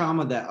is the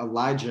trauma that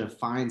Elijah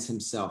finds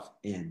himself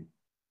in.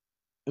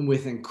 And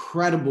with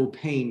incredible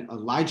pain,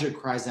 Elijah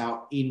cries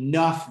out,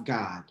 "Enough,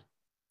 God,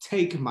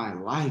 take my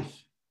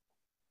life."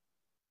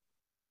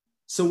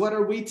 So what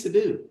are we to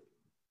do?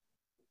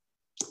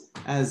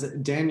 As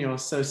Daniel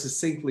so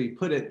succinctly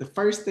put it, the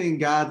first thing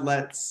God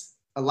lets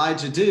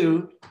Elijah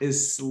do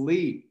is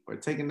sleep or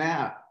take a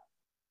nap.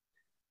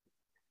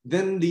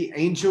 Then the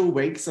angel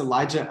wakes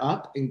Elijah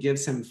up and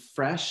gives him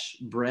fresh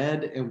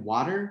bread and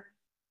water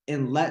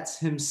and lets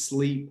him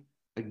sleep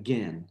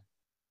again.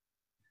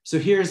 So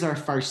here's our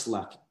first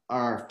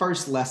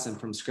lesson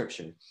from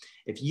scripture.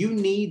 If you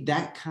need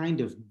that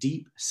kind of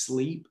deep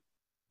sleep,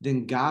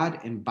 then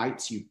God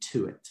invites you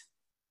to it.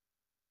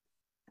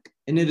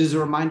 And it is a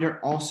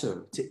reminder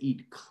also to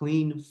eat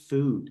clean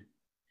food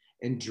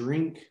and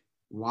drink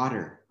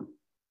water.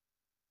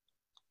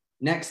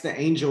 Next, the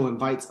angel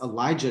invites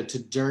Elijah to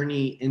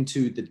journey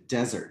into the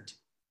desert.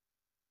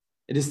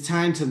 It is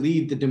time to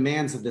leave the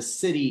demands of the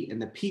city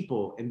and the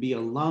people and be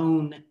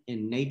alone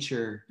in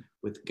nature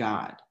with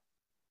God.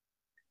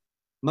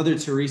 Mother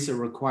Teresa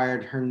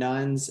required her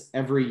nuns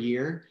every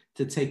year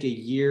to take a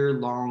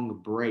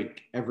year-long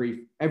break,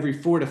 every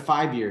 4 to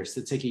 5 years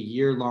to take a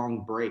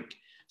year-long break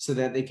so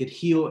that they could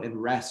heal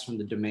and rest from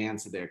the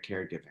demands of their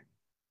caregiving.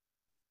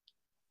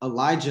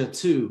 Elijah,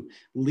 too,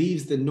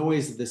 leaves the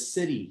noise of the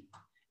city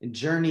and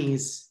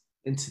journeys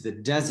into the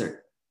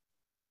desert,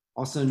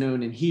 also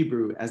known in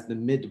Hebrew as the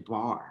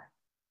Midbar.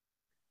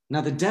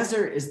 Now, the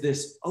desert is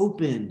this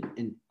open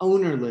and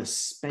ownerless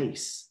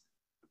space.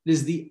 It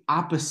is the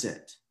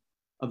opposite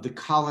of the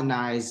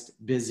colonized,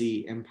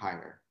 busy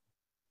empire.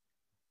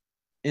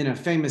 In a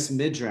famous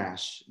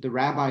midrash, the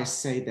rabbis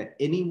say that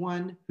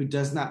anyone who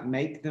does not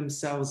make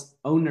themselves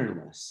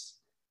ownerless,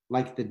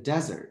 like the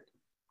desert,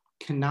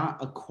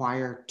 cannot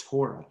acquire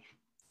Torah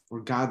or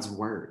God's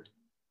word.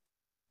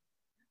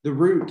 The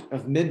root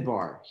of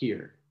midbar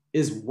here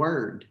is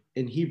word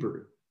in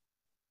Hebrew.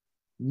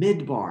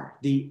 Midbar,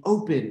 the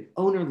open,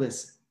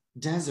 ownerless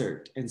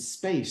desert, and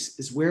space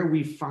is where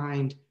we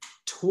find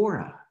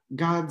Torah,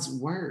 God's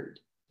word.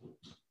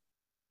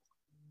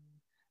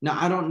 Now,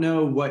 I don't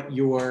know what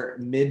your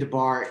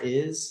midbar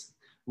is,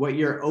 what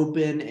your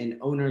open and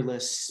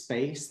ownerless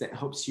space that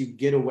helps you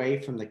get away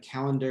from the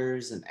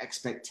calendars and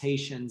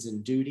expectations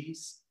and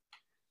duties.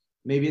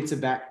 Maybe it's a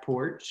back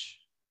porch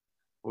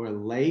or a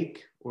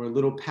lake or a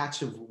little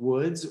patch of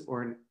woods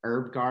or an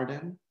herb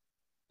garden.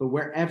 But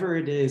wherever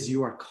it is,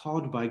 you are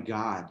called by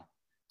God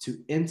to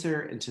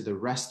enter into the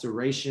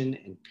restoration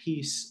and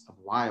peace of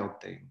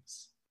wild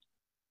things.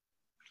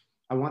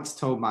 I once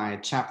told my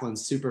chaplain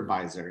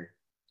supervisor,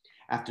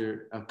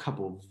 after a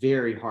couple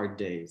very hard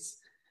days,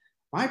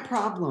 my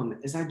problem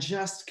is I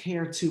just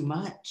care too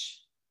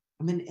much.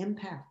 I'm an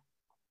empath.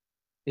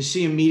 And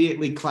she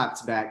immediately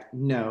clapped back,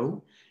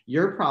 no,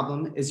 your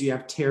problem is you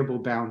have terrible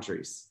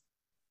boundaries.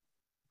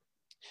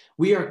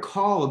 We are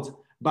called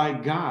by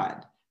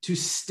God to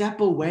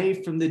step away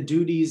from the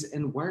duties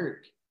and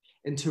work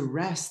and to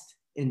rest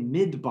in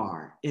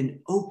midbar, in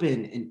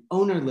open and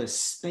ownerless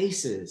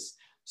spaces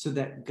so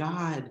that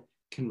God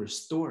can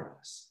restore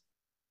us.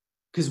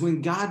 Because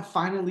when God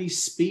finally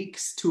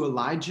speaks to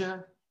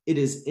Elijah, it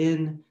is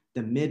in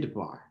the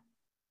midbar.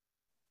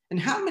 And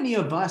how many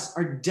of us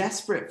are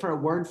desperate for a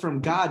word from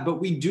God, but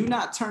we do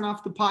not turn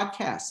off the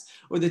podcast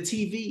or the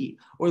TV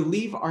or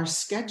leave our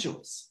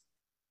schedules?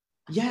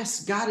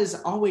 Yes, God is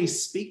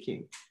always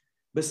speaking,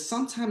 but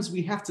sometimes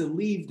we have to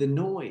leave the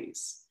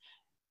noise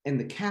and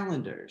the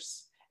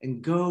calendars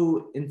and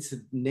go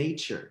into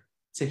nature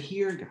to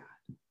hear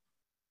God.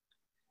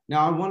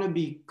 Now, I want to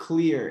be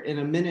clear. In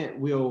a minute,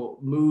 we'll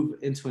move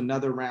into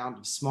another round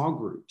of small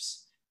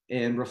groups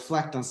and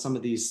reflect on some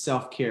of these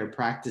self-care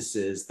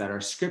practices that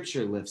our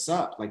scripture lifts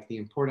up, like the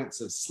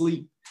importance of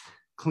sleep,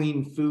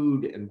 clean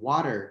food and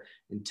water,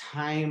 and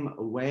time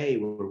away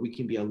where we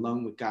can be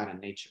alone with God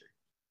and nature.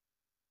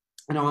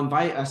 And I'll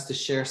invite us to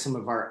share some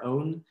of our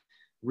own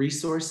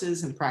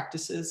resources and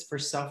practices for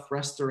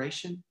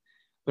self-restoration,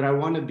 but I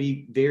want to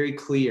be very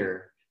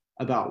clear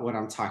about what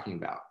I'm talking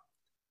about,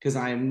 because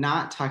I am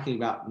not talking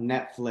about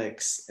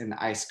Netflix and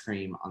ice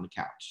cream on the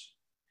couch.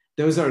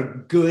 Those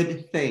are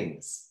good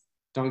things,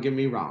 don't get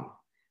me wrong,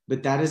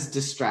 but that is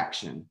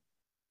distraction.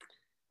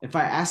 If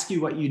I ask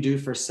you what you do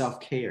for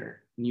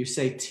self-care and you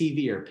say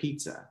TV or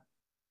pizza,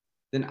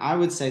 then I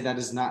would say that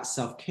is not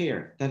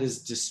self-care, that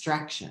is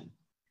distraction.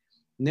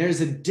 And there's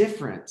a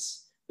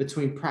difference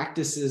between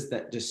practices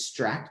that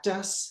distract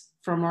us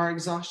from our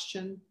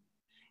exhaustion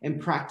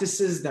and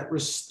practices that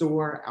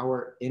restore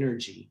our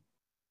energy.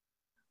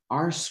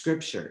 Our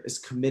scripture is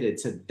committed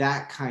to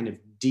that kind of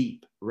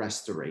deep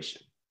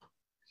restoration.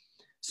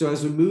 So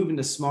as we move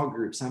into small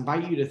groups, I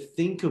invite you to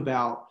think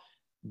about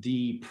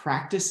the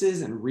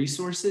practices and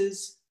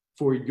resources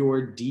for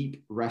your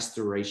deep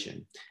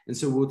restoration. And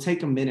so we'll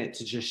take a minute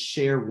to just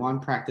share one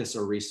practice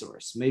or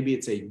resource. Maybe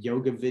it's a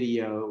yoga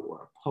video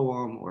or a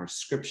poem or a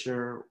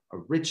scripture, a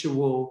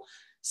ritual,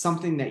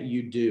 something that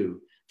you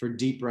do for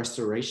deep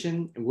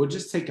restoration. And we'll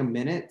just take a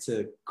minute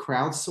to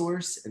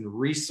crowdsource and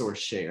resource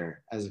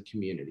share as a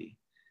community.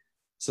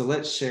 So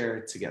let's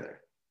share together.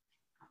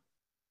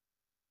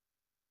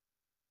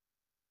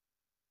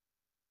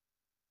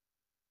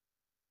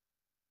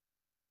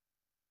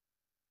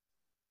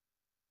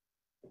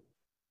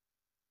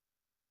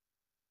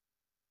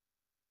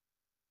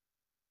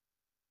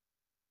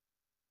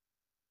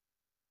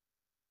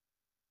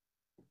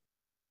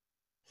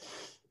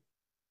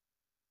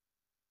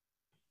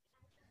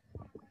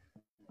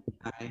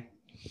 Hi.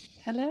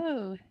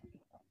 Hello.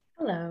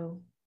 Hello.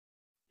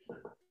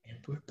 And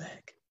we're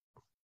back.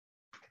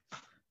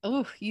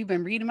 Oh, you've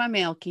been reading my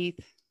mail, Keith.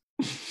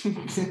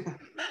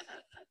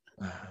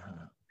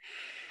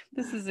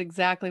 This is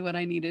exactly what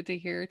I needed to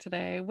hear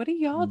today. What do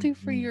y'all do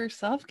for your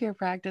self-care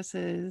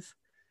practices?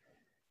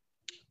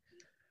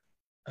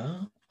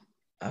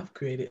 I've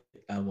created,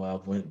 I've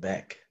went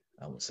back,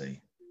 I would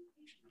say,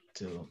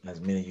 to, as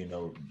many of you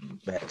know,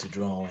 back to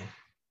drawing,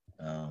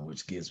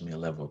 which gives me a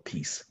level of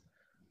peace.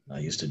 I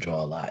used to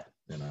draw a lot,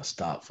 then I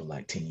stopped for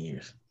like 10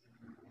 years.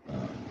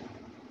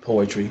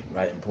 Poetry,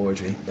 writing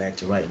poetry, back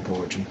to writing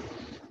poetry,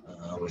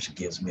 which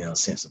gives me a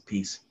sense of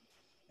peace.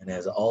 And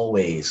as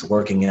always,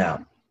 working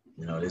out.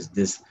 You know,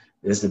 this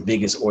is the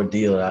biggest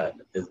ordeal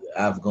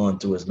I've gone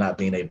through, is not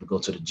being able to go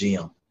to the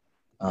gym.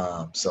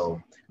 So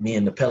me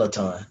and the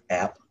Peloton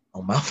app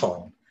on my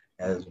phone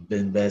has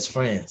been best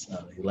friends.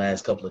 The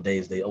last couple of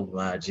days, they opened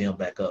my gym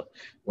back up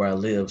where I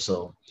live.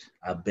 So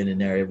I've been in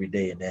there every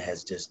day, and that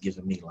has just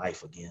given me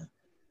life again.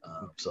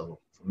 So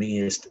for me,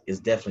 it's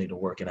definitely the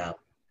working out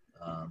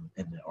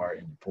and the art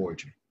and the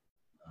poetry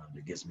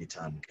that gives me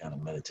time to kind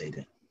of meditate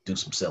and do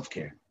some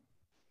self-care.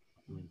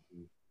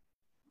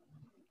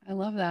 I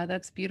love that.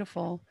 That's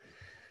beautiful.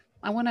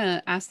 I want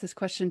to ask this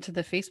question to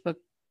the Facebook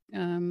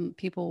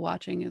people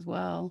watching as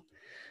well.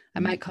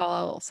 I might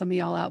call some of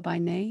y'all out by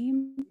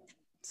name.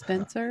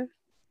 Spencer.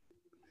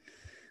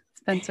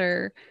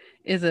 Spencer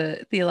is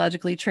a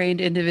theologically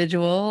trained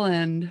individual.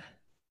 And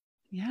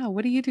yeah,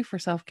 what do you do for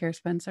self-care,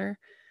 Spencer?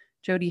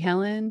 Jody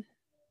Helen?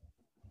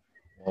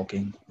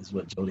 Walking is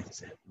what Jody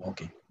said.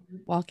 Walking.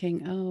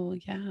 Walking. Oh,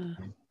 yeah.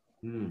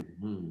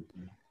 Mm-hmm.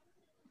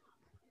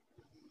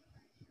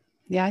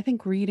 Yeah, I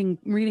think reading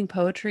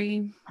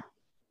poetry,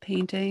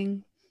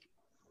 painting.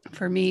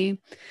 For me,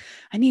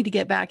 I need to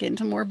get back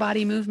into more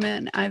body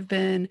movement. I've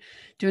been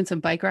doing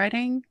some bike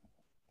riding.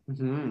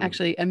 Mm-hmm.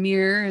 Actually,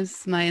 Amir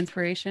is my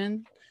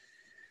inspiration.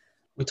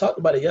 We talked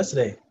about it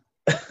yesterday.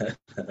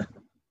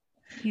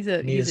 He's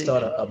Need to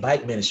start a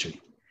bike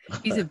ministry.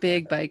 He's a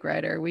big bike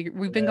rider.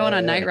 We've been going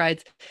on night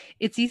rides.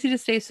 It's easy to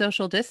stay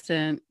social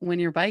distant when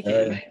you're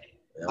biking.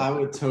 I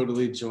would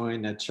totally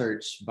join a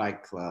church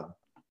bike club.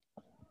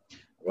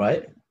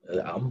 Right?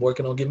 I'm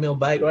working on getting me a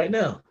bike right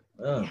now.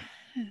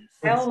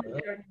 Al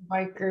joined a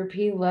bike group.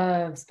 He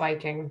loves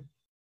biking.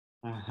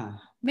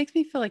 Makes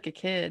me feel like a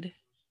kid.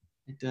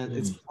 It does.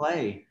 It's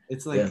play.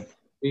 It's like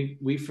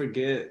we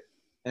forget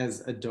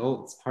as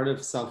adults, part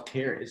of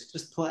self-care is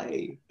just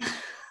play.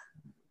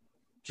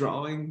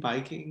 Drawing,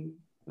 biking,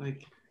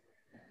 like.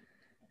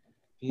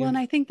 Well, and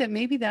I think that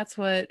maybe that's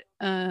what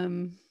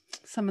some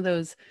of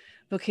those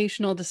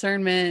vocational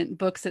discernment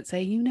books that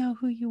say, you know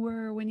who you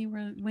were when you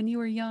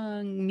were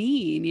young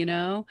mean, you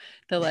know,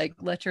 to like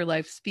let your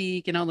life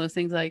speak and all those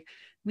things. Like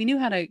we knew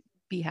how to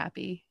be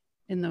happy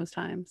in those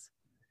times.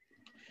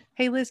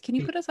 Hey Liz, can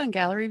you put us on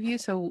gallery view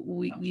so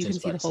you can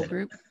see the whole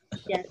group?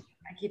 Yes,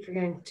 I keep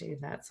forgetting to do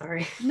that.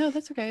 Sorry. No,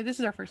 that's okay. This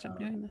is our first time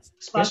doing this.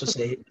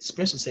 Especially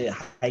say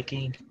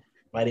hiking,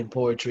 writing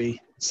poetry,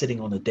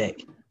 sitting on the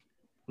deck.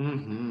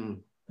 Mm-hmm.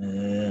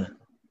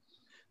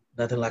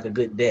 Nothing like a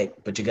good deck,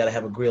 but you got to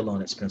have a grill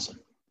on it, Spencer.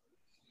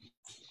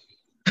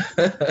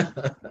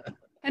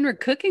 Henrik,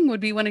 cooking would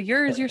be one of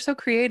yours. You're so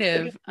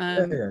creative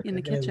in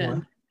the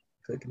kitchen.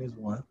 Cooking is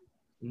one.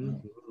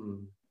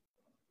 Mm-hmm.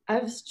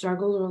 I've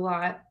struggled a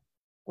lot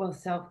with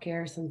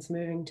self-care since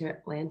moving to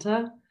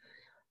Atlanta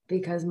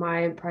because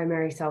my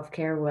primary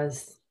self-care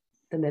was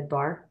the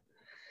midbar.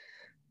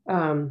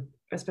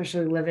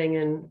 Especially living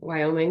in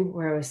Wyoming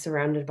where I was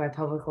surrounded by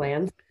public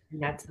lands.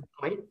 And that's the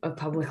point of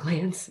public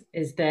lands,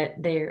 is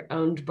that they're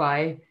owned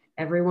by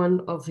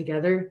everyone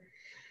altogether.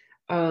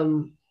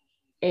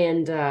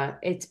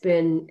 It's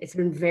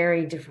been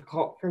very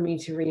difficult for me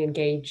to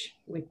re-engage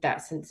with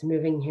that since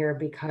moving here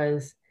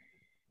because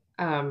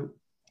I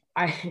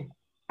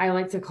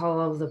like to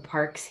call all of the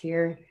parks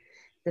here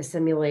the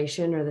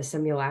simulation or the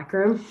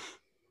simulacrum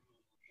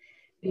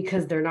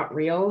because they're not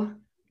real.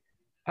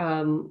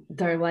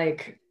 They're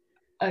like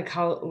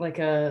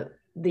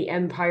the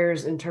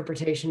empire's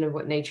interpretation of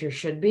what nature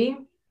should be.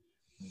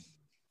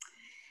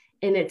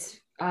 And it's,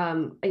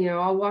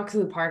 I'll walk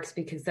through the parks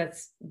because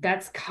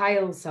that's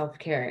Kyle's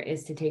self-care,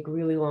 is to take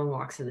really long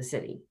walks to the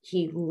city.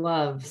 He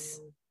loves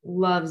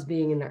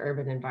being in the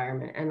urban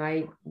environment. And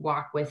I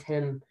walk with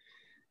him,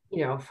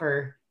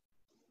 for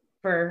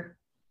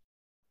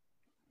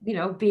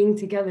being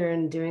together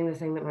and doing the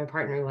thing that my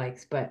partner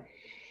likes. But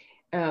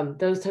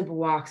those type of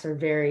walks are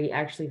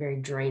actually very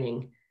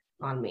draining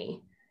on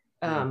me.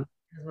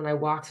 When I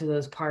walk through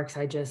those parks,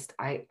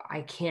 I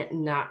can't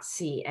not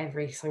see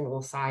every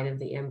single side of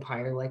the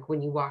empire. Like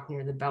when you walk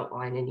near the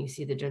Beltline and you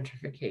see the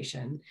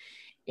gentrification,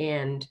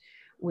 and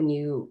when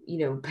you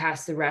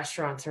pass the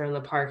restaurants around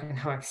the park and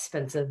how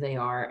expensive they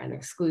are and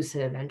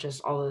exclusive and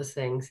just all those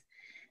things.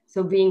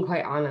 So being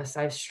quite honest,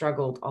 I've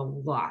struggled a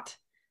lot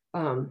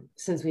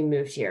since we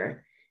moved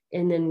here.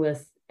 And then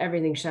with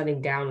everything shutting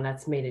down,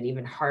 that's made it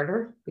even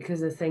harder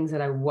because the things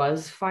that I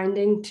was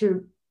finding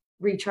to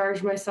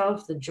recharge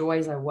myself, the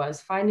joys I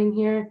was finding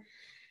here,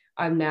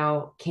 I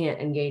now can't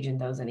engage in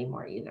those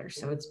anymore either.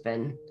 So it's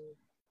been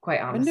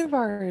quite honest. A friend of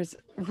ours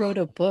wrote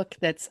a book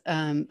that's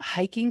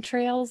hiking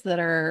trails that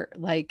are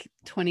like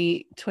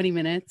 20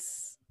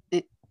 minutes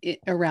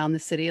around the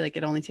city. Like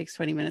it only takes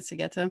 20 minutes to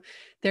get to them.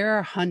 There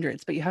are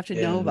hundreds, but you have to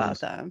know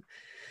about them.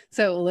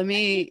 So let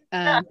me,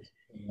 I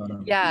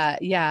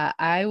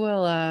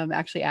will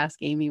actually ask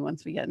Amy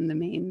once we get in the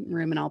main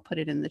room and I'll put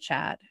it in the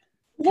chat.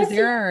 Because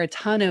there are a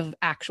ton of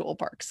actual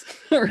parks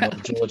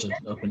around.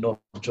 Up in North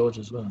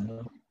Georgia as well.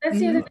 Yeah. That's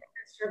the other thing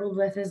I struggled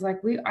with is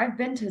like I've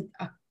been to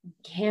a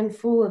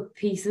handful of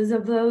pieces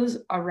of those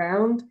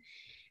around,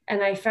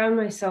 and I found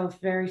myself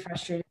very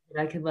frustrated that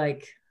I could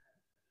like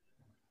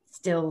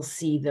still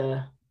see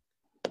the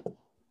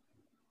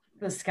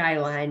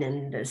skyline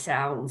and the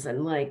sounds,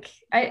 and like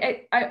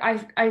I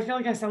feel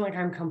like I sound like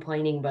I'm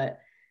complaining,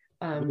 but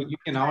you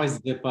can always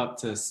dip up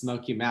to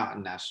Smoky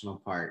Mountain National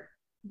Park.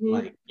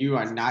 Like you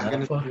are not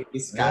going to see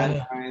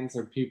skylines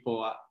or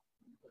people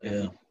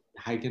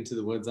hike into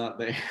the woods out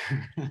there.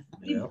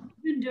 We've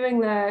been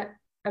doing that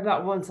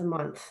about once a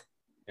month.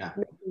 Yeah,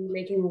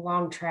 making the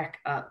long trek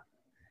up.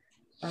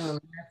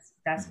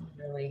 That's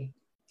really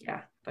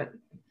but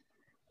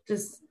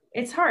just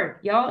it's hard,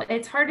 y'all.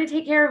 It's hard to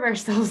take care of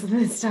ourselves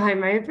this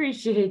time. I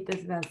appreciate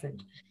this message.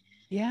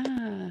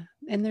 Yeah,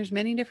 and there's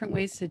many different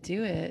ways to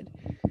do it.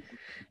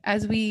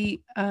 As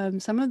we,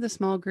 some of the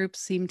small groups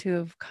seem to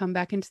have come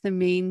back into the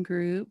main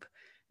group,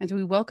 and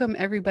we welcome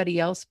everybody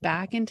else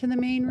back into the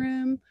main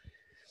room.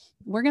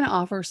 We're going to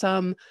offer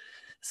some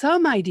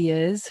some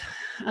ideas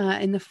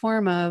in the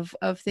form of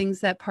things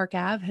that Park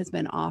Ave has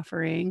been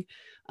offering,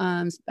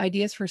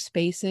 ideas for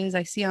spaces.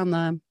 I see on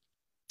the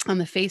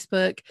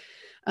Facebook,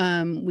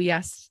 we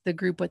asked the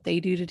group what they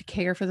do to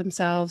care for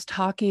themselves.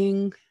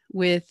 Talking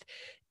with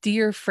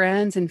dear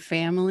friends and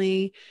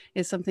family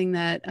is something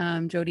that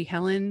Jody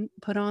Helen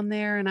put on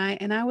there, and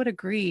I would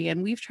agree.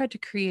 And we've tried to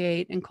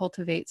create and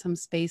cultivate some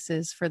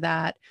spaces for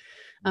that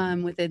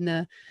within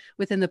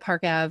the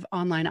Park Ave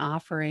online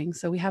offering.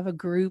 So we have a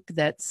group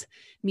that's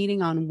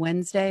meeting on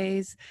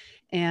Wednesdays,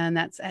 and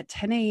that's at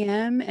 10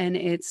 a.m. And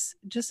it's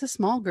just a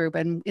small group,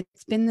 and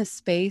it's been this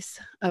space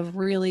of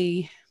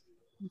really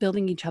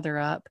building each other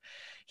up,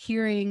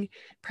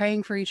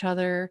 praying for each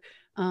other,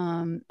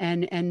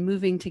 and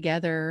moving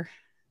together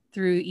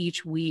through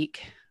each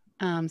week.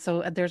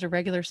 So there's a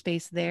regular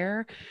space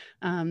there.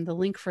 The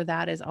link for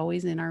that is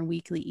always in our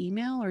weekly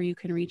email, or you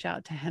can reach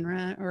out to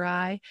Henra or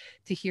I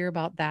to hear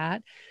about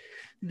that.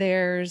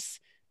 There's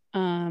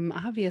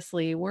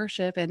obviously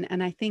worship,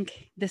 and I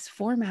think this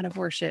format of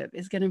worship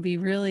is going to be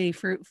really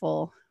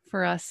fruitful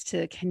for us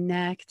to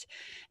connect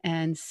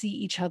and see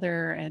each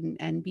other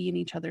and be in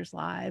each other's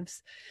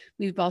lives.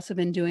 We've also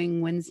been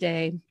doing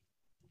Wednesday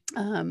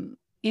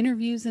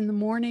interviews in the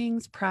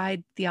mornings.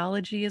 Pride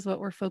theology is what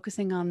we're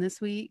focusing on this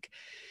week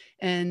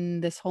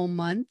and this whole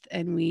month.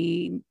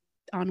 And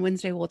on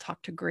Wednesday, we'll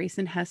talk to Grace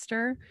and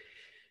Hester.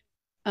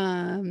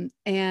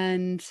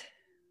 And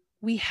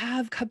we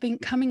have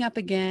coming up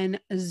again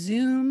a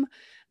Zoom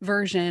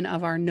version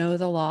of our Know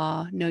the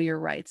Law, Know Your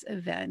Rights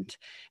event.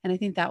 And I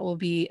think that will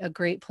be a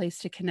great place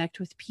to connect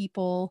with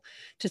people,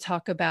 to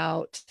talk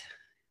about,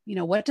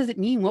 what does it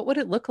mean? What would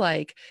it look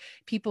like?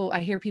 I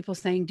hear people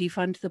saying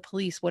defund the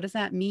police. What does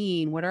that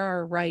mean? What are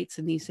our rights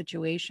in these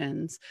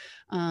situations?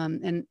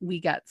 And we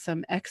got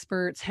some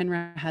experts.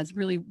 Henra has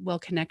really well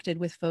connected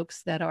with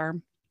folks that are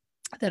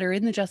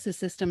in the justice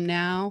system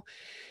now,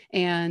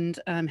 and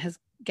has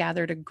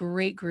gathered a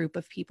great group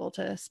of people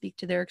to speak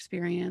to their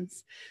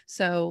experience.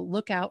 So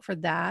look out for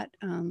that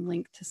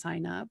link to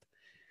sign up.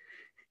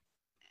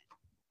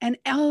 And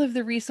all of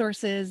the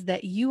resources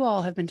that you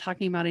all have been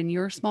talking about in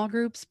your small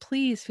groups,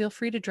 please feel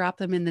free to drop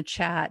them in the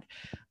chat.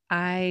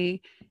 I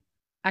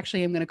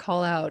actually am going to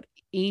call out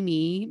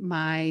Amy,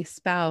 my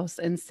spouse,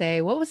 and say,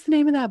 what was the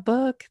name of that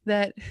book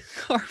that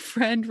our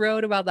friend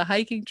wrote about the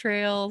hiking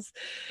trails?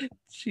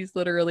 She's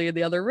literally in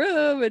the other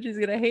room and she's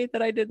going to hate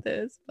that I did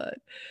this, but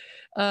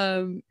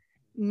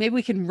maybe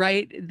we can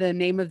write the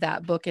name of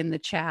that book in the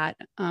chat.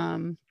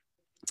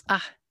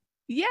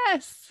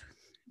 Yes.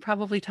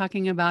 Probably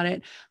talking about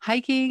it,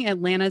 Hiking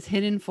Atlanta's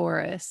Hidden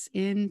Forests,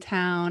 In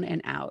Town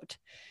and Out.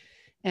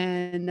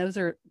 And those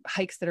are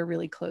hikes that are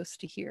really close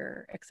to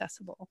here,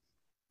 accessible.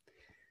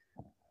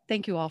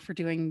 Thank you all for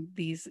doing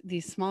these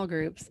small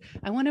groups.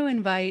 I want to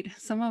invite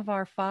some of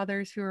our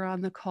fathers who are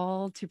on the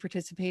call to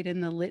participate in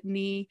the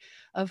litany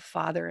of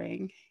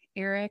fathering.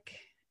 Eric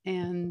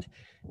and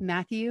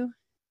Matthew,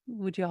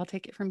 would you all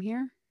take it from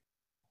here?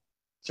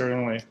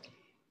 Certainly.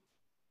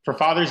 For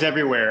fathers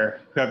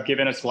everywhere who have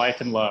given us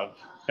life and love,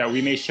 that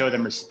we may show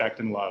them respect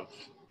and love.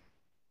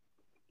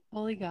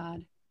 Holy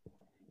God,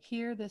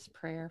 hear this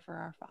prayer for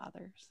our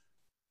fathers.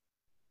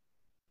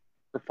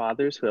 For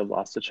fathers who have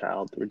lost a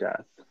child through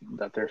death,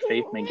 that their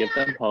faith may give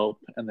them hope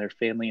and their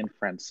family and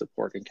friends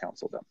support and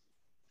counsel them.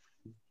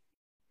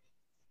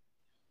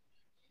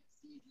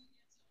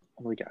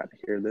 Holy God,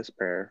 hear this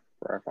prayer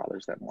for our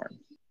fathers that mourn.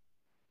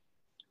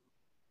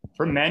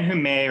 For men who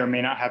may or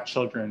may not have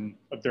children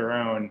of their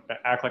own,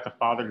 that act like a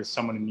father to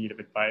someone in need of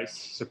advice,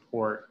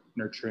 support,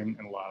 nurturing,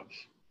 and love.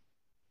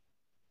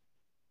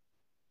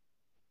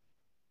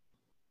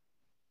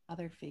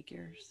 Other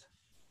figures.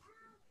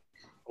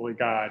 Holy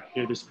God,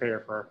 hear this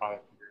prayer for our father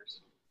figures.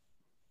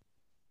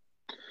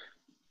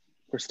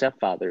 For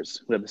stepfathers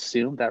who have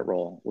assumed that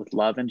role with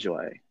love and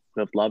joy, who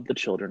have loved the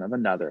children of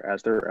another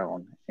as their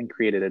own and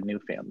created a new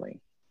family.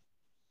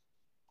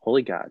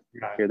 Holy God,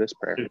 hear this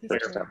prayer for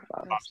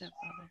stepfathers.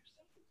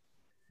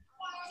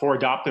 For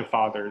adoptive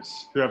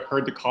fathers who have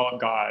heard the call of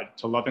God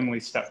to lovingly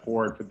step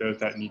forward for those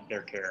that need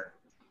their care.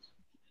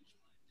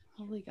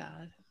 Holy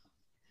God,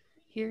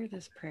 hear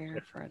this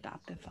prayer for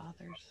adoptive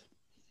fathers.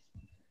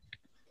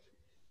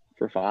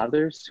 For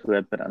fathers who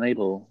have been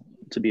unable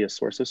to be a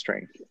source of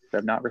strength, that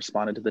have not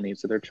responded to the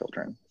needs of their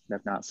children, and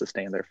have not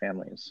sustained their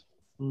families.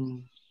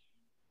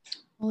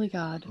 Holy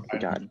God,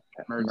 have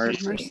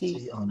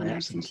mercy on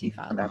absentee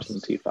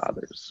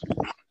fathers.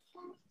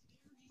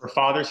 For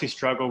fathers who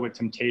struggle with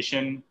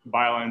temptation,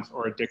 violence,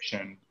 or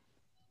addiction,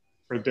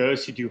 for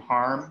those who do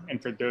harm,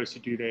 and for those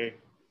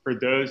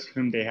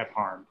whom they have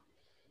harmed.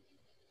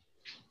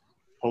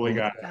 Holy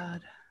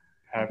God,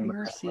 have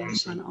mercy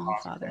on all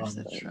fathers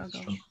that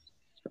struggle.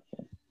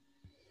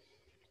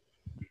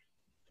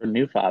 For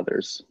new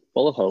fathers,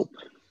 full of hope,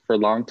 for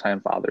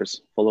longtime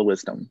fathers, full of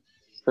wisdom,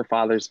 for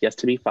fathers yet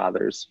to be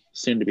fathers,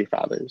 soon to be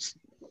fathers.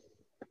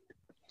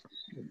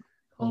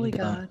 Holy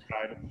God,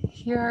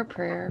 hear our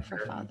prayer for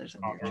fathers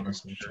of your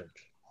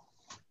church.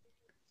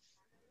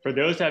 For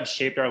those that have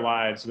shaped our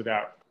lives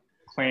without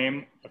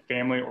claim of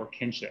family or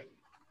kinship.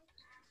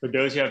 for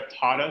those who have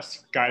taught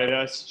us, guided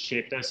us,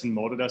 shaped us, and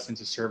molded us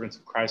into servants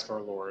of Christ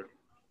our Lord.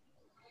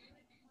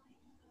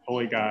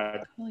 Holy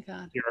God,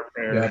 hear our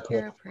prayer.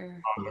 Hear our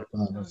prayer.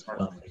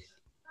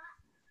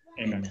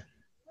 Amen.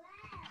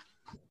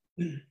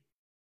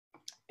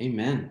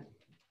 Amen.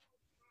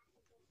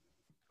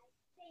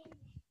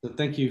 So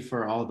thank you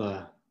for all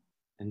the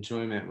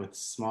enjoyment with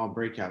small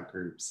breakout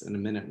groups. In a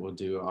minute, we'll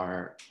do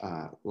our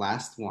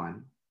last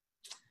one.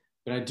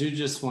 But I do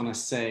just want to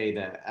say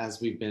that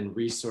as we've been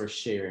resource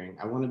sharing,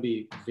 I want to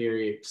be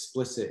very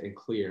explicit and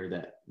clear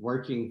that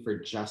working for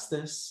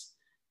justice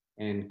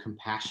and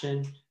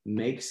compassion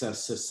makes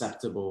us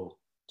susceptible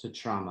to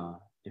trauma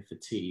and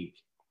fatigue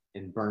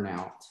and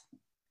burnout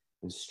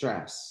and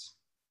stress.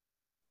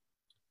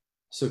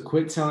 So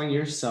quit telling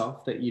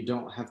yourself that you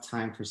don't have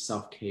time for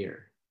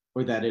self-care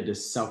or that it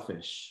is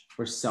selfish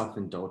or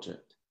self-indulgent,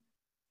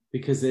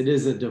 because it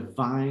is a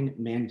divine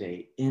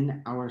mandate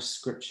in our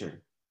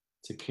scripture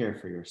to care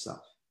for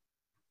yourself.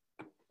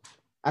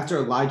 After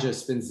Elijah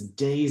spends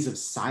days of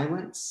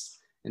silence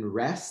and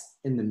rest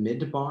in the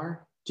midbar,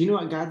 do you know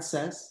what God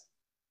says?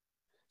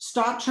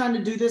 Stop trying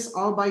to do this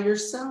all by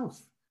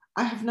yourself.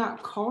 I have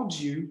not called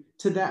you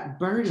to that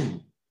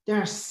burden.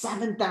 There are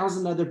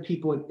 7,000 other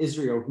people in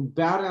Israel who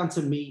bow down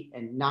to me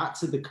and not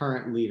to the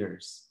current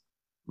leaders.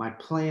 My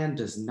plan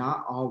does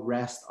not all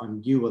rest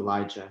on you,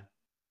 Elijah.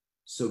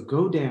 So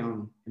go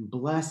down and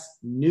bless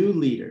new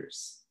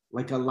leaders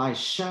like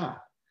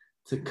Elisha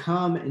to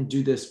come and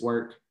do this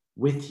work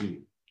with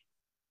you.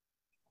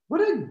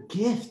 What a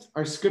gift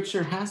our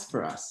scripture has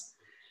for us.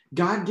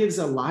 God gives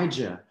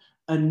Elijah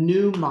a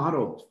new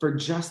model for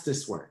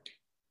justice work.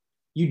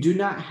 You do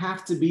not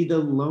have to be the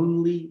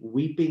lonely,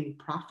 weeping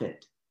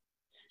prophet.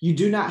 You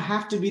do not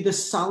have to be the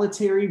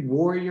solitary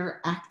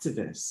warrior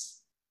activist.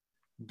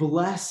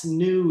 Bless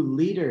new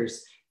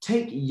leaders.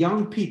 Take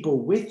young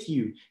people with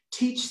you.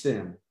 Teach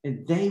them,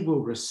 and they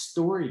will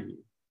restore you.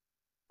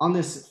 On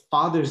this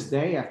Father's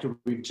Day, after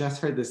we've just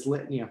heard this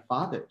litany of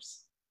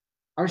fathers,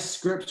 our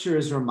scripture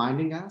is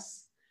reminding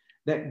us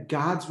that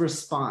God's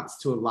response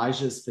to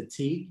Elijah's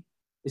fatigue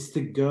is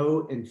to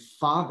go and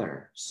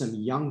father some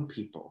young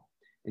people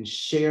and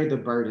share the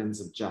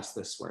burdens of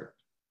justice work.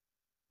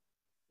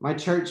 My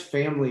church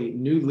family,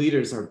 new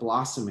leaders are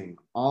blossoming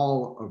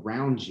all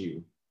around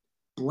you.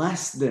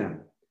 Bless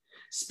them.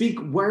 Speak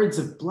words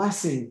of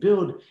blessing.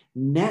 Build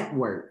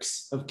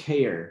networks of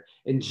care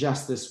and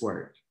justice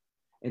work.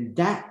 And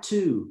that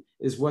too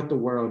is what the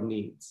world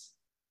needs.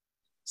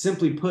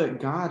 Simply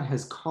put, God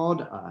has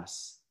called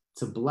us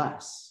to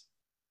bless.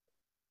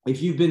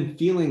 If you've been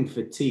feeling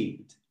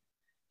fatigued,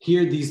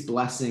 hear these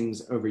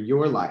blessings over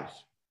your life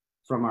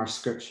from our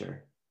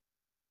scripture.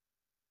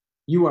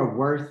 You are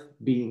worth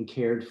being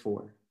cared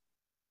for.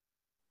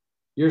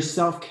 Your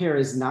self-care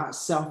is not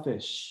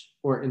selfish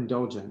or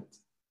indulgent.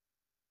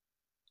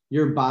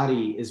 Your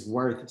body is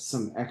worth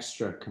some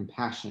extra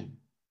compassion.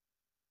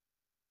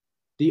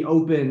 The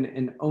open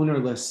and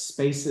ownerless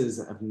spaces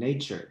of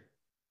nature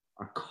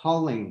are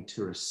calling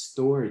to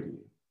restore you.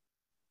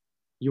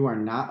 You are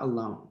not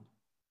alone.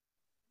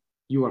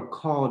 You are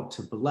called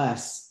to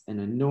bless and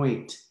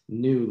anoint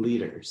new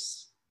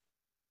leaders.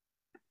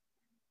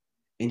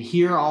 And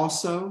here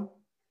also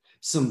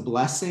some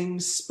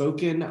blessings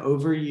spoken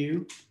over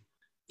you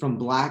from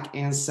Black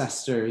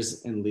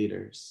ancestors and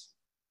leaders.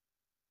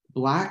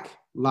 Black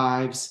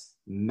lives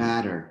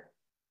matter.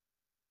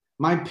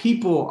 My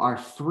people are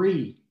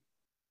free.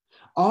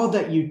 All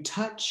that you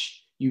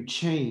touch, you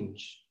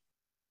change.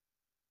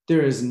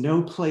 There is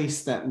no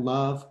place that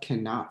love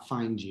cannot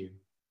find you.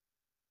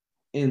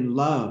 In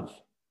love,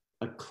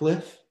 a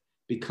cliff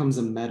becomes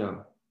a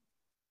meadow.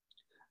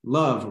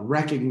 Love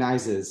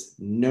recognizes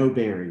no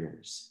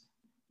barriers.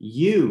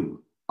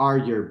 You are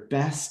your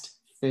best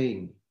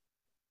thing.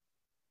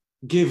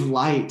 Give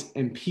light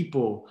and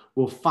people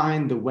will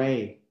find the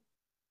way.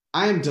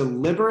 I am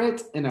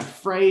deliberate and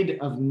afraid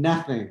of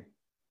nothing.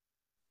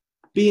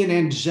 Be an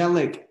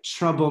angelic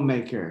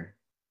troublemaker.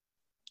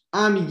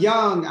 I'm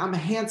young, I'm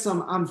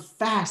handsome, I'm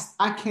fast.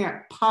 I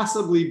can't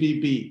possibly be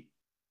beat.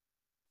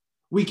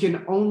 We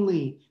can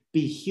only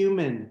be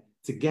human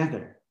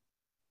together.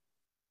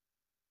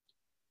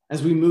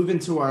 As we move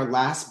into our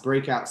last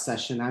breakout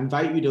session, I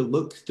invite you to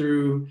look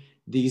through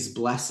these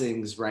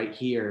blessings right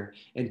here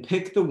and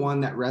pick the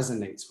one that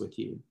resonates with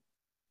you,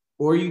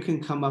 or you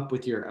can come up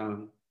with your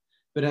own.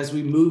 But as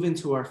we move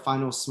into our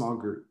final small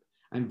group,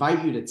 I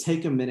invite you to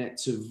take a minute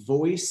to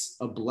voice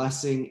a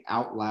blessing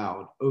out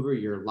loud over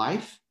your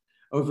life,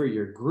 over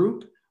your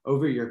group,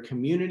 over your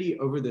community,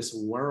 over this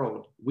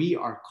world. We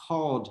are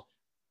called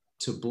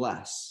to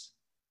bless.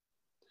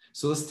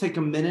 So let's take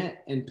a minute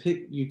and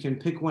you can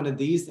pick one of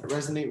these that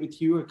resonate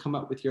with you or come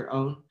up with your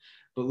own,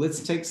 but let's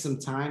take some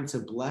time to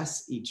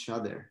bless each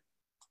other.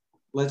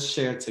 Let's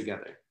share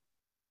together.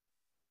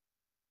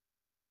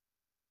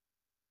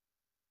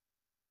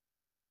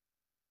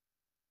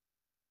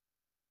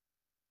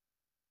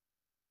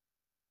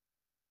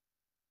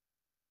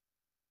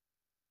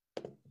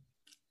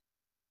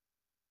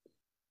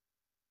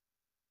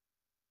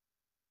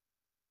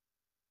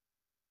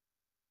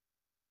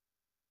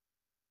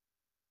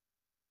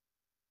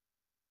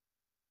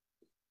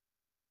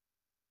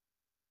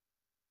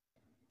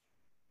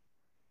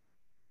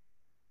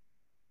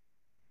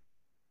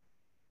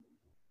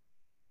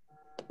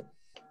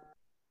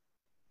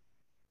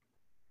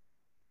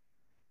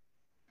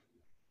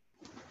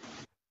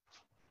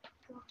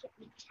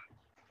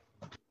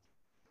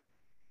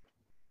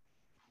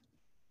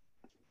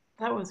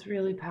 That was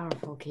really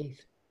powerful,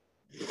 Keith.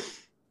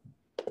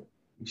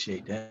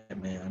 Appreciate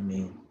that, man. I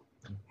mean,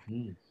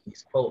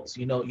 these quotes,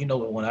 you know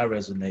what one I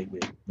resonate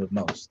with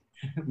most.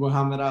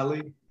 Muhammad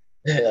Ali.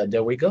 Yeah,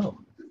 there we go.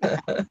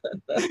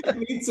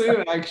 Me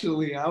too,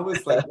 actually. I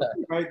was like, let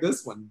me write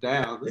this one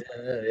down.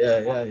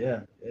 Yeah.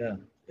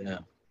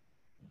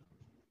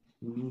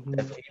 Mm-hmm.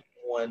 Definitely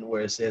one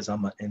where it says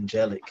I'm an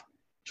angelic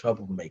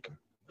troublemaker.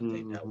 I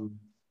think that one.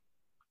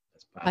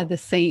 By the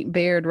Saint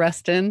Baird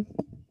Rustin.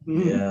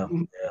 Yeah.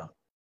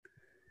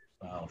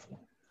 Powerful.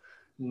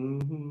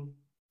 Mm-hmm.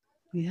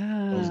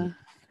 Yeah.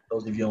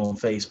 Those of you on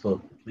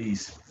Facebook,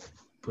 please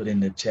put in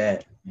the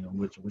chat,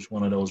 which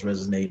one of those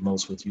resonate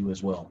most with you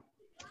as well.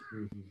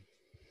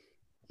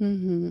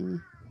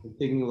 I'm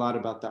thinking a lot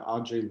about the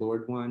Audre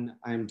Lorde one.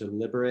 I am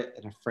deliberate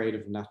and afraid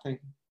of nothing.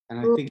 And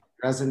I think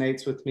it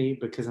resonates with me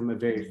because I'm a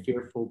very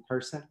fearful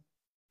person.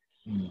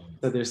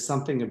 So there's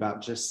something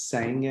about just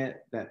saying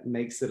it that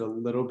makes it a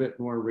little bit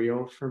more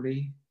real for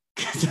me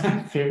because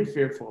I'm very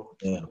fearful.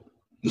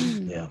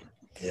 Yeah.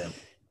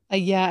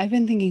 I've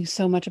been thinking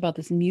so much about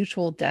this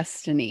mutual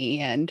destiny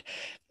and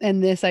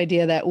this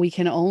idea that we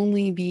can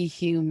only be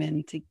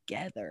human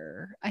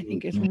together. I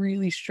think is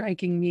really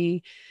striking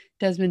me.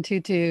 Desmond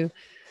Tutu,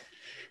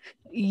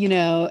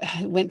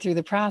 went through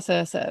the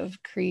process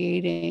of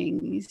creating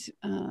these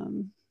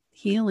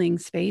healing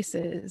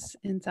spaces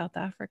in South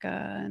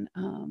Africa,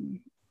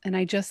 and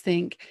I just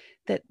think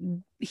that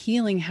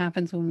healing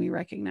happens when we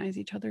recognize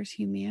each other's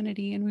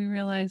humanity and we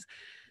realize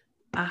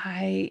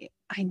I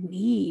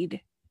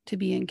need to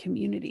be in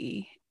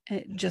community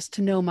just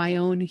to know my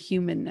own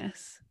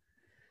humanness.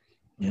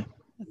 Yeah,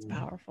 that's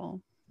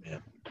powerful. Yeah,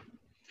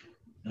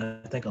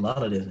 I think a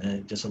lot of this,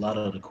 and just a lot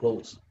of the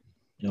quotes,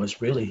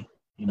 it's really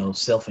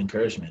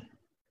self-encouragement,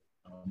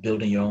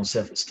 building your own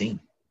self-esteem.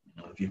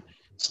 If you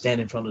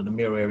stand in front of the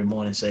mirror every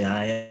morning and say,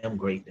 I am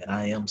great, that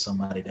I am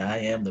somebody, that I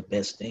am the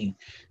best thing,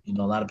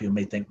 a lot of people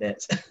may think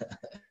that's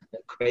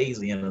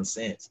crazy in a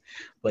sense,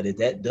 but if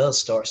that does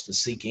starts to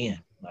sink in,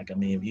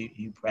 if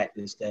you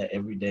practice that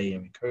every day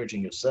and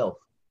encouraging yourself,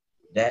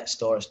 that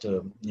starts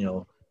to,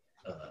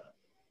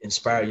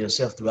 inspire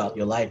yourself throughout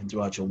your life and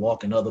throughout your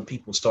walk, and other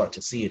people start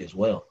to see it as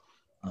well.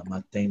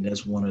 I think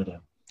that's one of the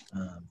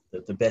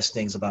best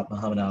things about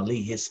Muhammad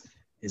Ali, his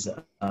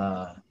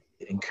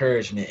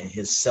encouragement and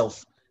his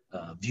self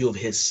view of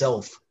his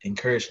self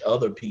encouraged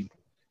other people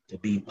to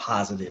be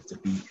positive, to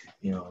be,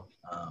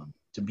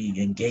 to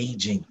be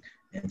engaging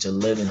and to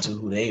live into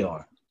who they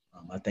are.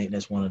 I think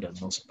that's one of the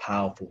most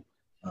powerful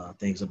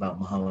things about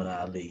Muhammad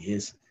Ali.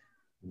 His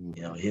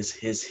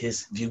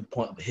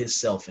viewpoint of his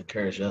self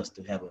encouraged us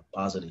to have a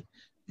positive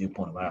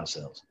viewpoint of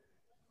ourselves.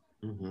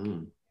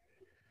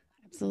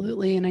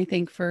 Absolutely. And I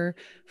think for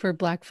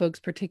Black folks,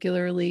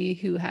 particularly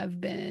who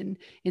have been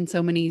in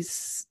so many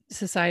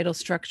societal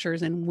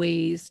structures and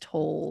ways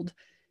told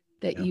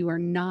that you are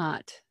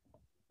not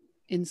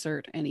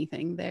insert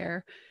anything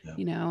there,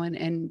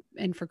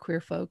 and for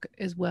queer folk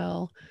as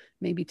well,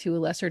 maybe to a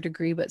lesser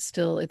degree, but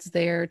still it's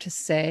there to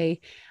say,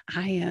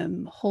 I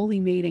am wholly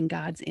made in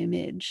God's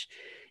image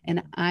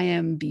and I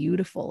am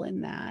beautiful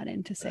in that.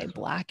 And to say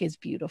Black is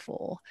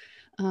beautiful,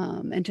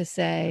 and to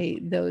say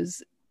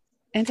those,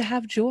 and to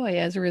have joy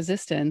as a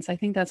resistance. I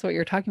think that's what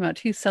you're talking about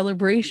too,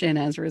 celebration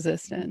as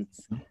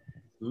resistance.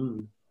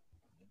 For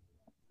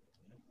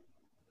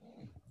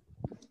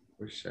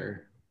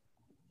sure.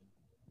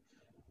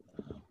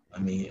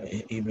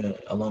 Even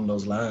along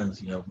those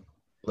lines,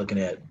 looking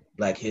at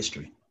Black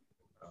history,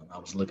 I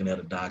was looking at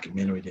a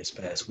documentary this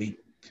past week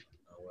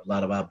where a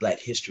lot of our Black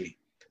history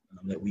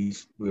that we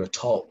were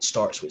taught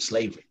starts with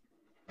slavery.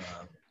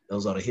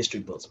 Those are the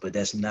history books, but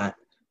that's not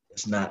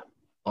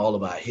all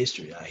of our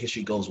history. Our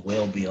history goes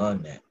well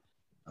beyond that.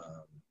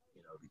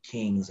 The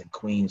kings and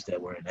queens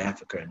that were in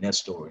Africa and their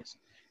stories,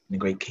 and the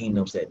great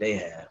kingdoms that they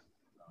have,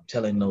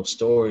 telling those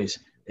stories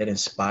that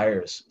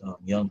inspires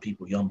young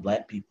people, young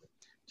Black people,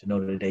 to know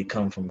that they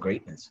come from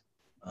greatness,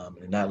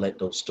 and not let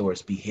those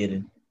stories be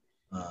hidden,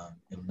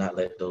 and not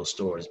let those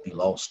stories be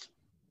lost,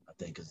 I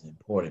think is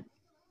important.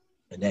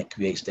 And that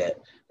creates that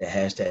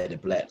hashtag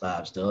that Black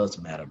Lives Does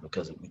Matter,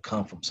 because we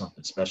come from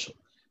something special.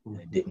 And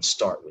it didn't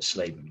start with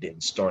slavery. It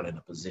didn't start in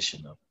a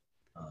position of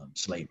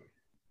slavery.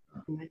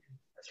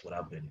 That's what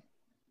I've been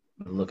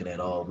looking at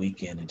all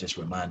weekend and just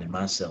reminding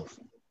myself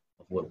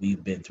of what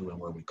we've been through and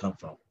where we come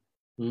from.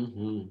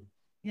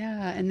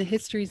 Yeah, and the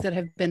histories that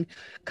have been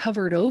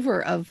covered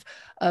over of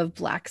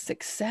Black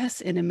success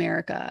in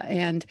America,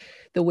 and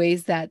the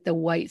ways that the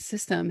white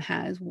system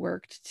has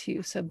worked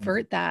to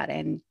subvert that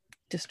and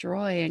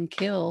destroy and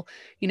kill.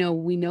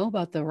 We know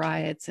about the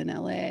riots in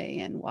LA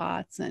and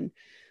Watts,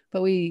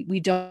 but we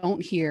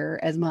don't hear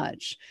as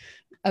much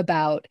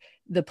about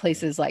the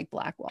places like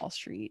Black Wall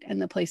Street and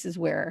the places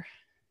where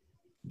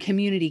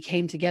community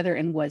came together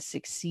and was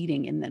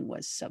succeeding and then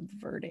was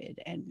subverted.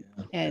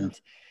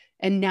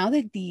 And now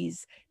that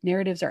these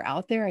narratives are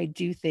out there, I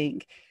do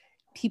think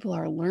people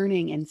are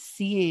learning and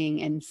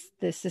seeing, and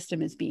the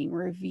system is being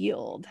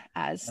revealed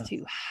as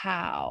to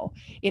how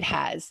it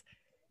has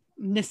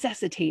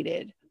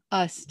necessitated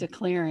us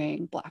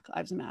declaring Black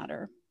Lives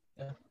Matter.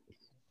 Yeah.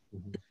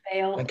 The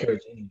veil, I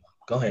encourage anyone.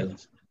 Go ahead,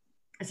 Liz.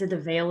 I said the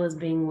veil is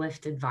being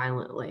lifted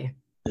violently.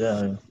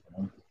 Yeah.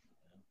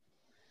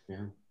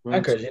 I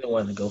encourage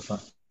anyone to go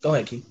find. Go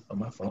ahead, Keith. Oh,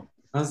 my fault.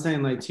 I was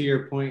saying, like, to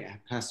your point,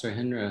 Pastor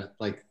Henry,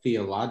 like,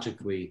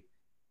 theologically,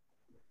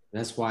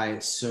 that's why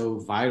it's so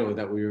vital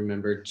that we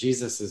remember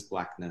Jesus's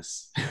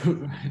Blackness.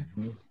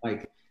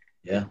 Like,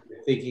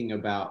 thinking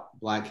about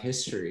Black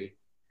history,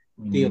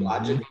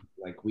 theologically,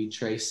 like, we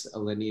trace a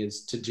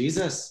lineage to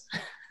Jesus.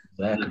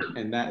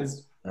 Exactly. And that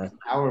is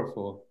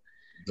powerful.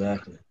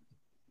 Exactly.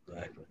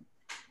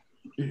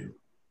 And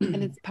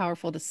it's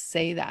powerful to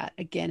say that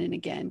again and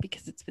again,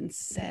 because it's been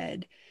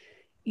said,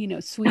 you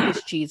know,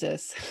 Swedish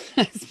Jesus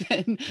has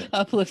been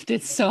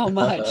uplifted so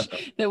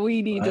much that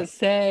we need to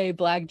say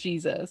Black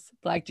Jesus.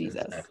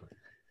 Exactly.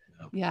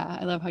 Yeah,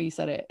 I love how you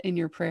said it in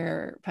your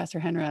prayer, Pastor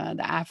Henry,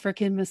 the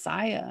African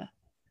Messiah.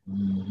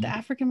 The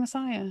African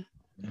Messiah.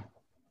 Yeah.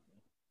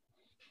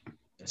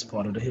 That's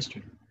part of the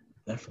history,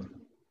 definitely,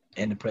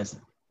 and the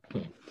present.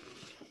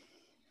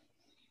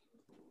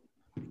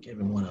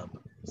 Everyone up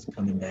is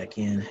coming back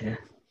in here.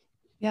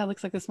 Yeah, it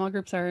looks like the small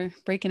groups are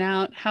breaking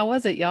out. How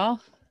was it, y'all?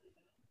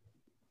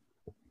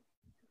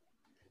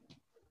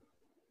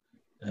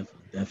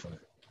 Definitely.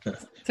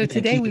 So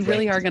today we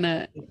really are going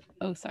to,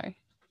 sorry.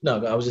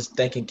 No, I was just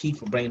thanking Keith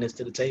for bringing this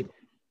to the table.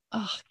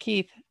 Oh,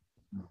 Keith,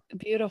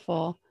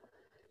 beautiful.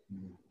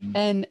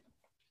 And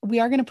we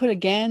are going to put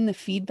again the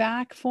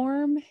feedback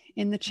form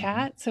in the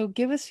chat. So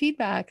give us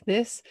feedback.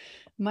 This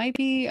might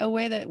be a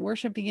way that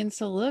worship begins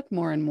to look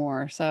more and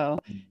more. So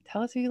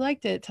tell us if you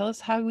liked it. Tell us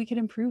how we could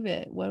improve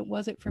it. What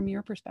was it from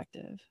your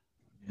perspective?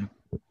 Yeah.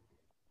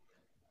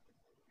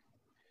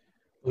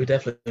 We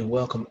definitely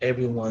welcome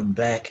everyone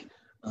back.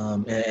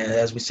 And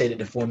as we stated,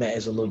 the format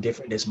is a little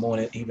different this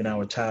morning. Even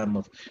our time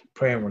of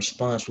prayer and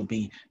response will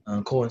be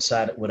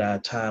coincided with our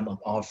time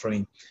of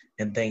offering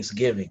and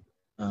thanksgiving.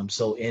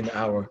 So in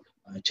our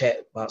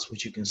chat box,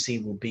 which you can see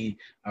will be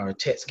our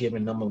text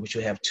giving number, which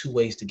we have 2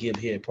 ways to give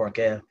here at Park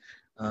Ave.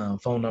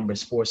 Phone number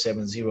is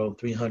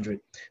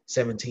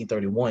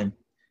 470-300-1731.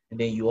 And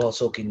then you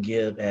also can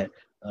give at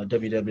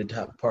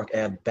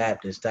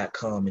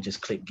www.parkavebaptist.com and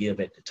just click give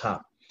at the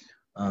top.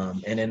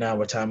 And in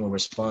our time of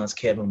response,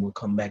 Kevin will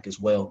come back as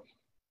well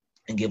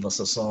and give us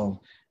a song.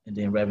 And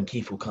then Reverend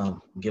Keith will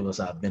come and give us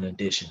our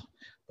benediction.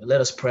 But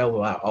let us pray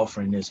with our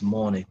offering this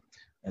morning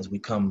as we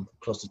come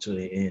closer to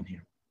the end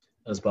here.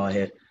 Let's bow our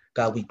head.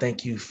 God, we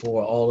thank you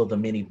for all of the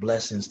many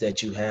blessings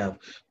that you have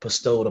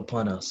bestowed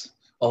upon us,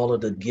 all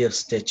of the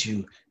gifts that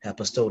you have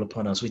bestowed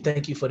upon us. We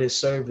thank you for this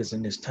service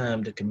and this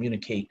time to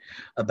communicate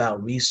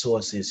about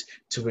resources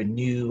to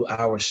renew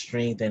our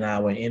strength and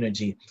our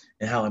energy,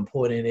 and how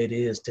important it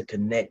is to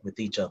connect with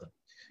each other.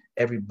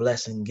 Every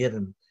blessing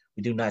given,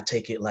 we do not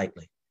take it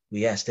lightly.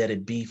 We ask that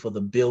it be for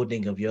the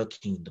building of your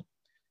kingdom.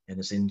 And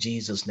it's in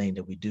Jesus' name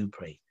that we do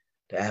pray,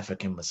 the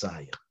African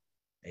Messiah.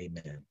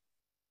 Amen.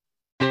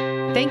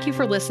 Thank you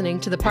for listening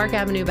to the Park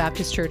Avenue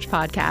Baptist Church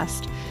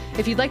podcast.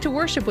 If you'd like to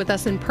worship with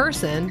us in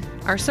person,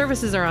 our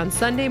services are on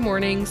Sunday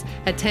mornings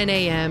at 10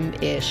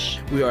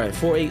 a.m.-ish. We are at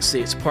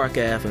 486 Park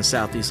Ave in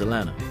Southeast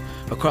Atlanta,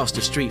 across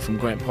the street from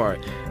Grant Park,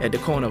 at the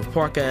corner of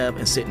Park Ave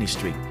and Sydney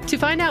Street. To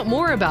find out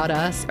more about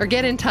us or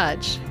get in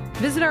touch,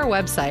 visit our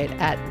website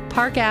at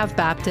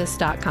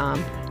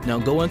parkavebaptist.com. Now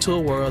go into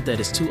a world that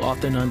is too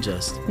often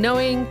unjust,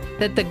 knowing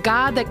that the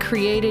God that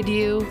created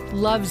you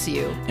loves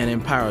you and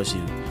empowers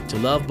you to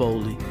love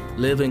boldly,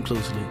 live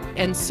inclusively,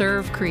 and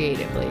serve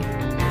creatively.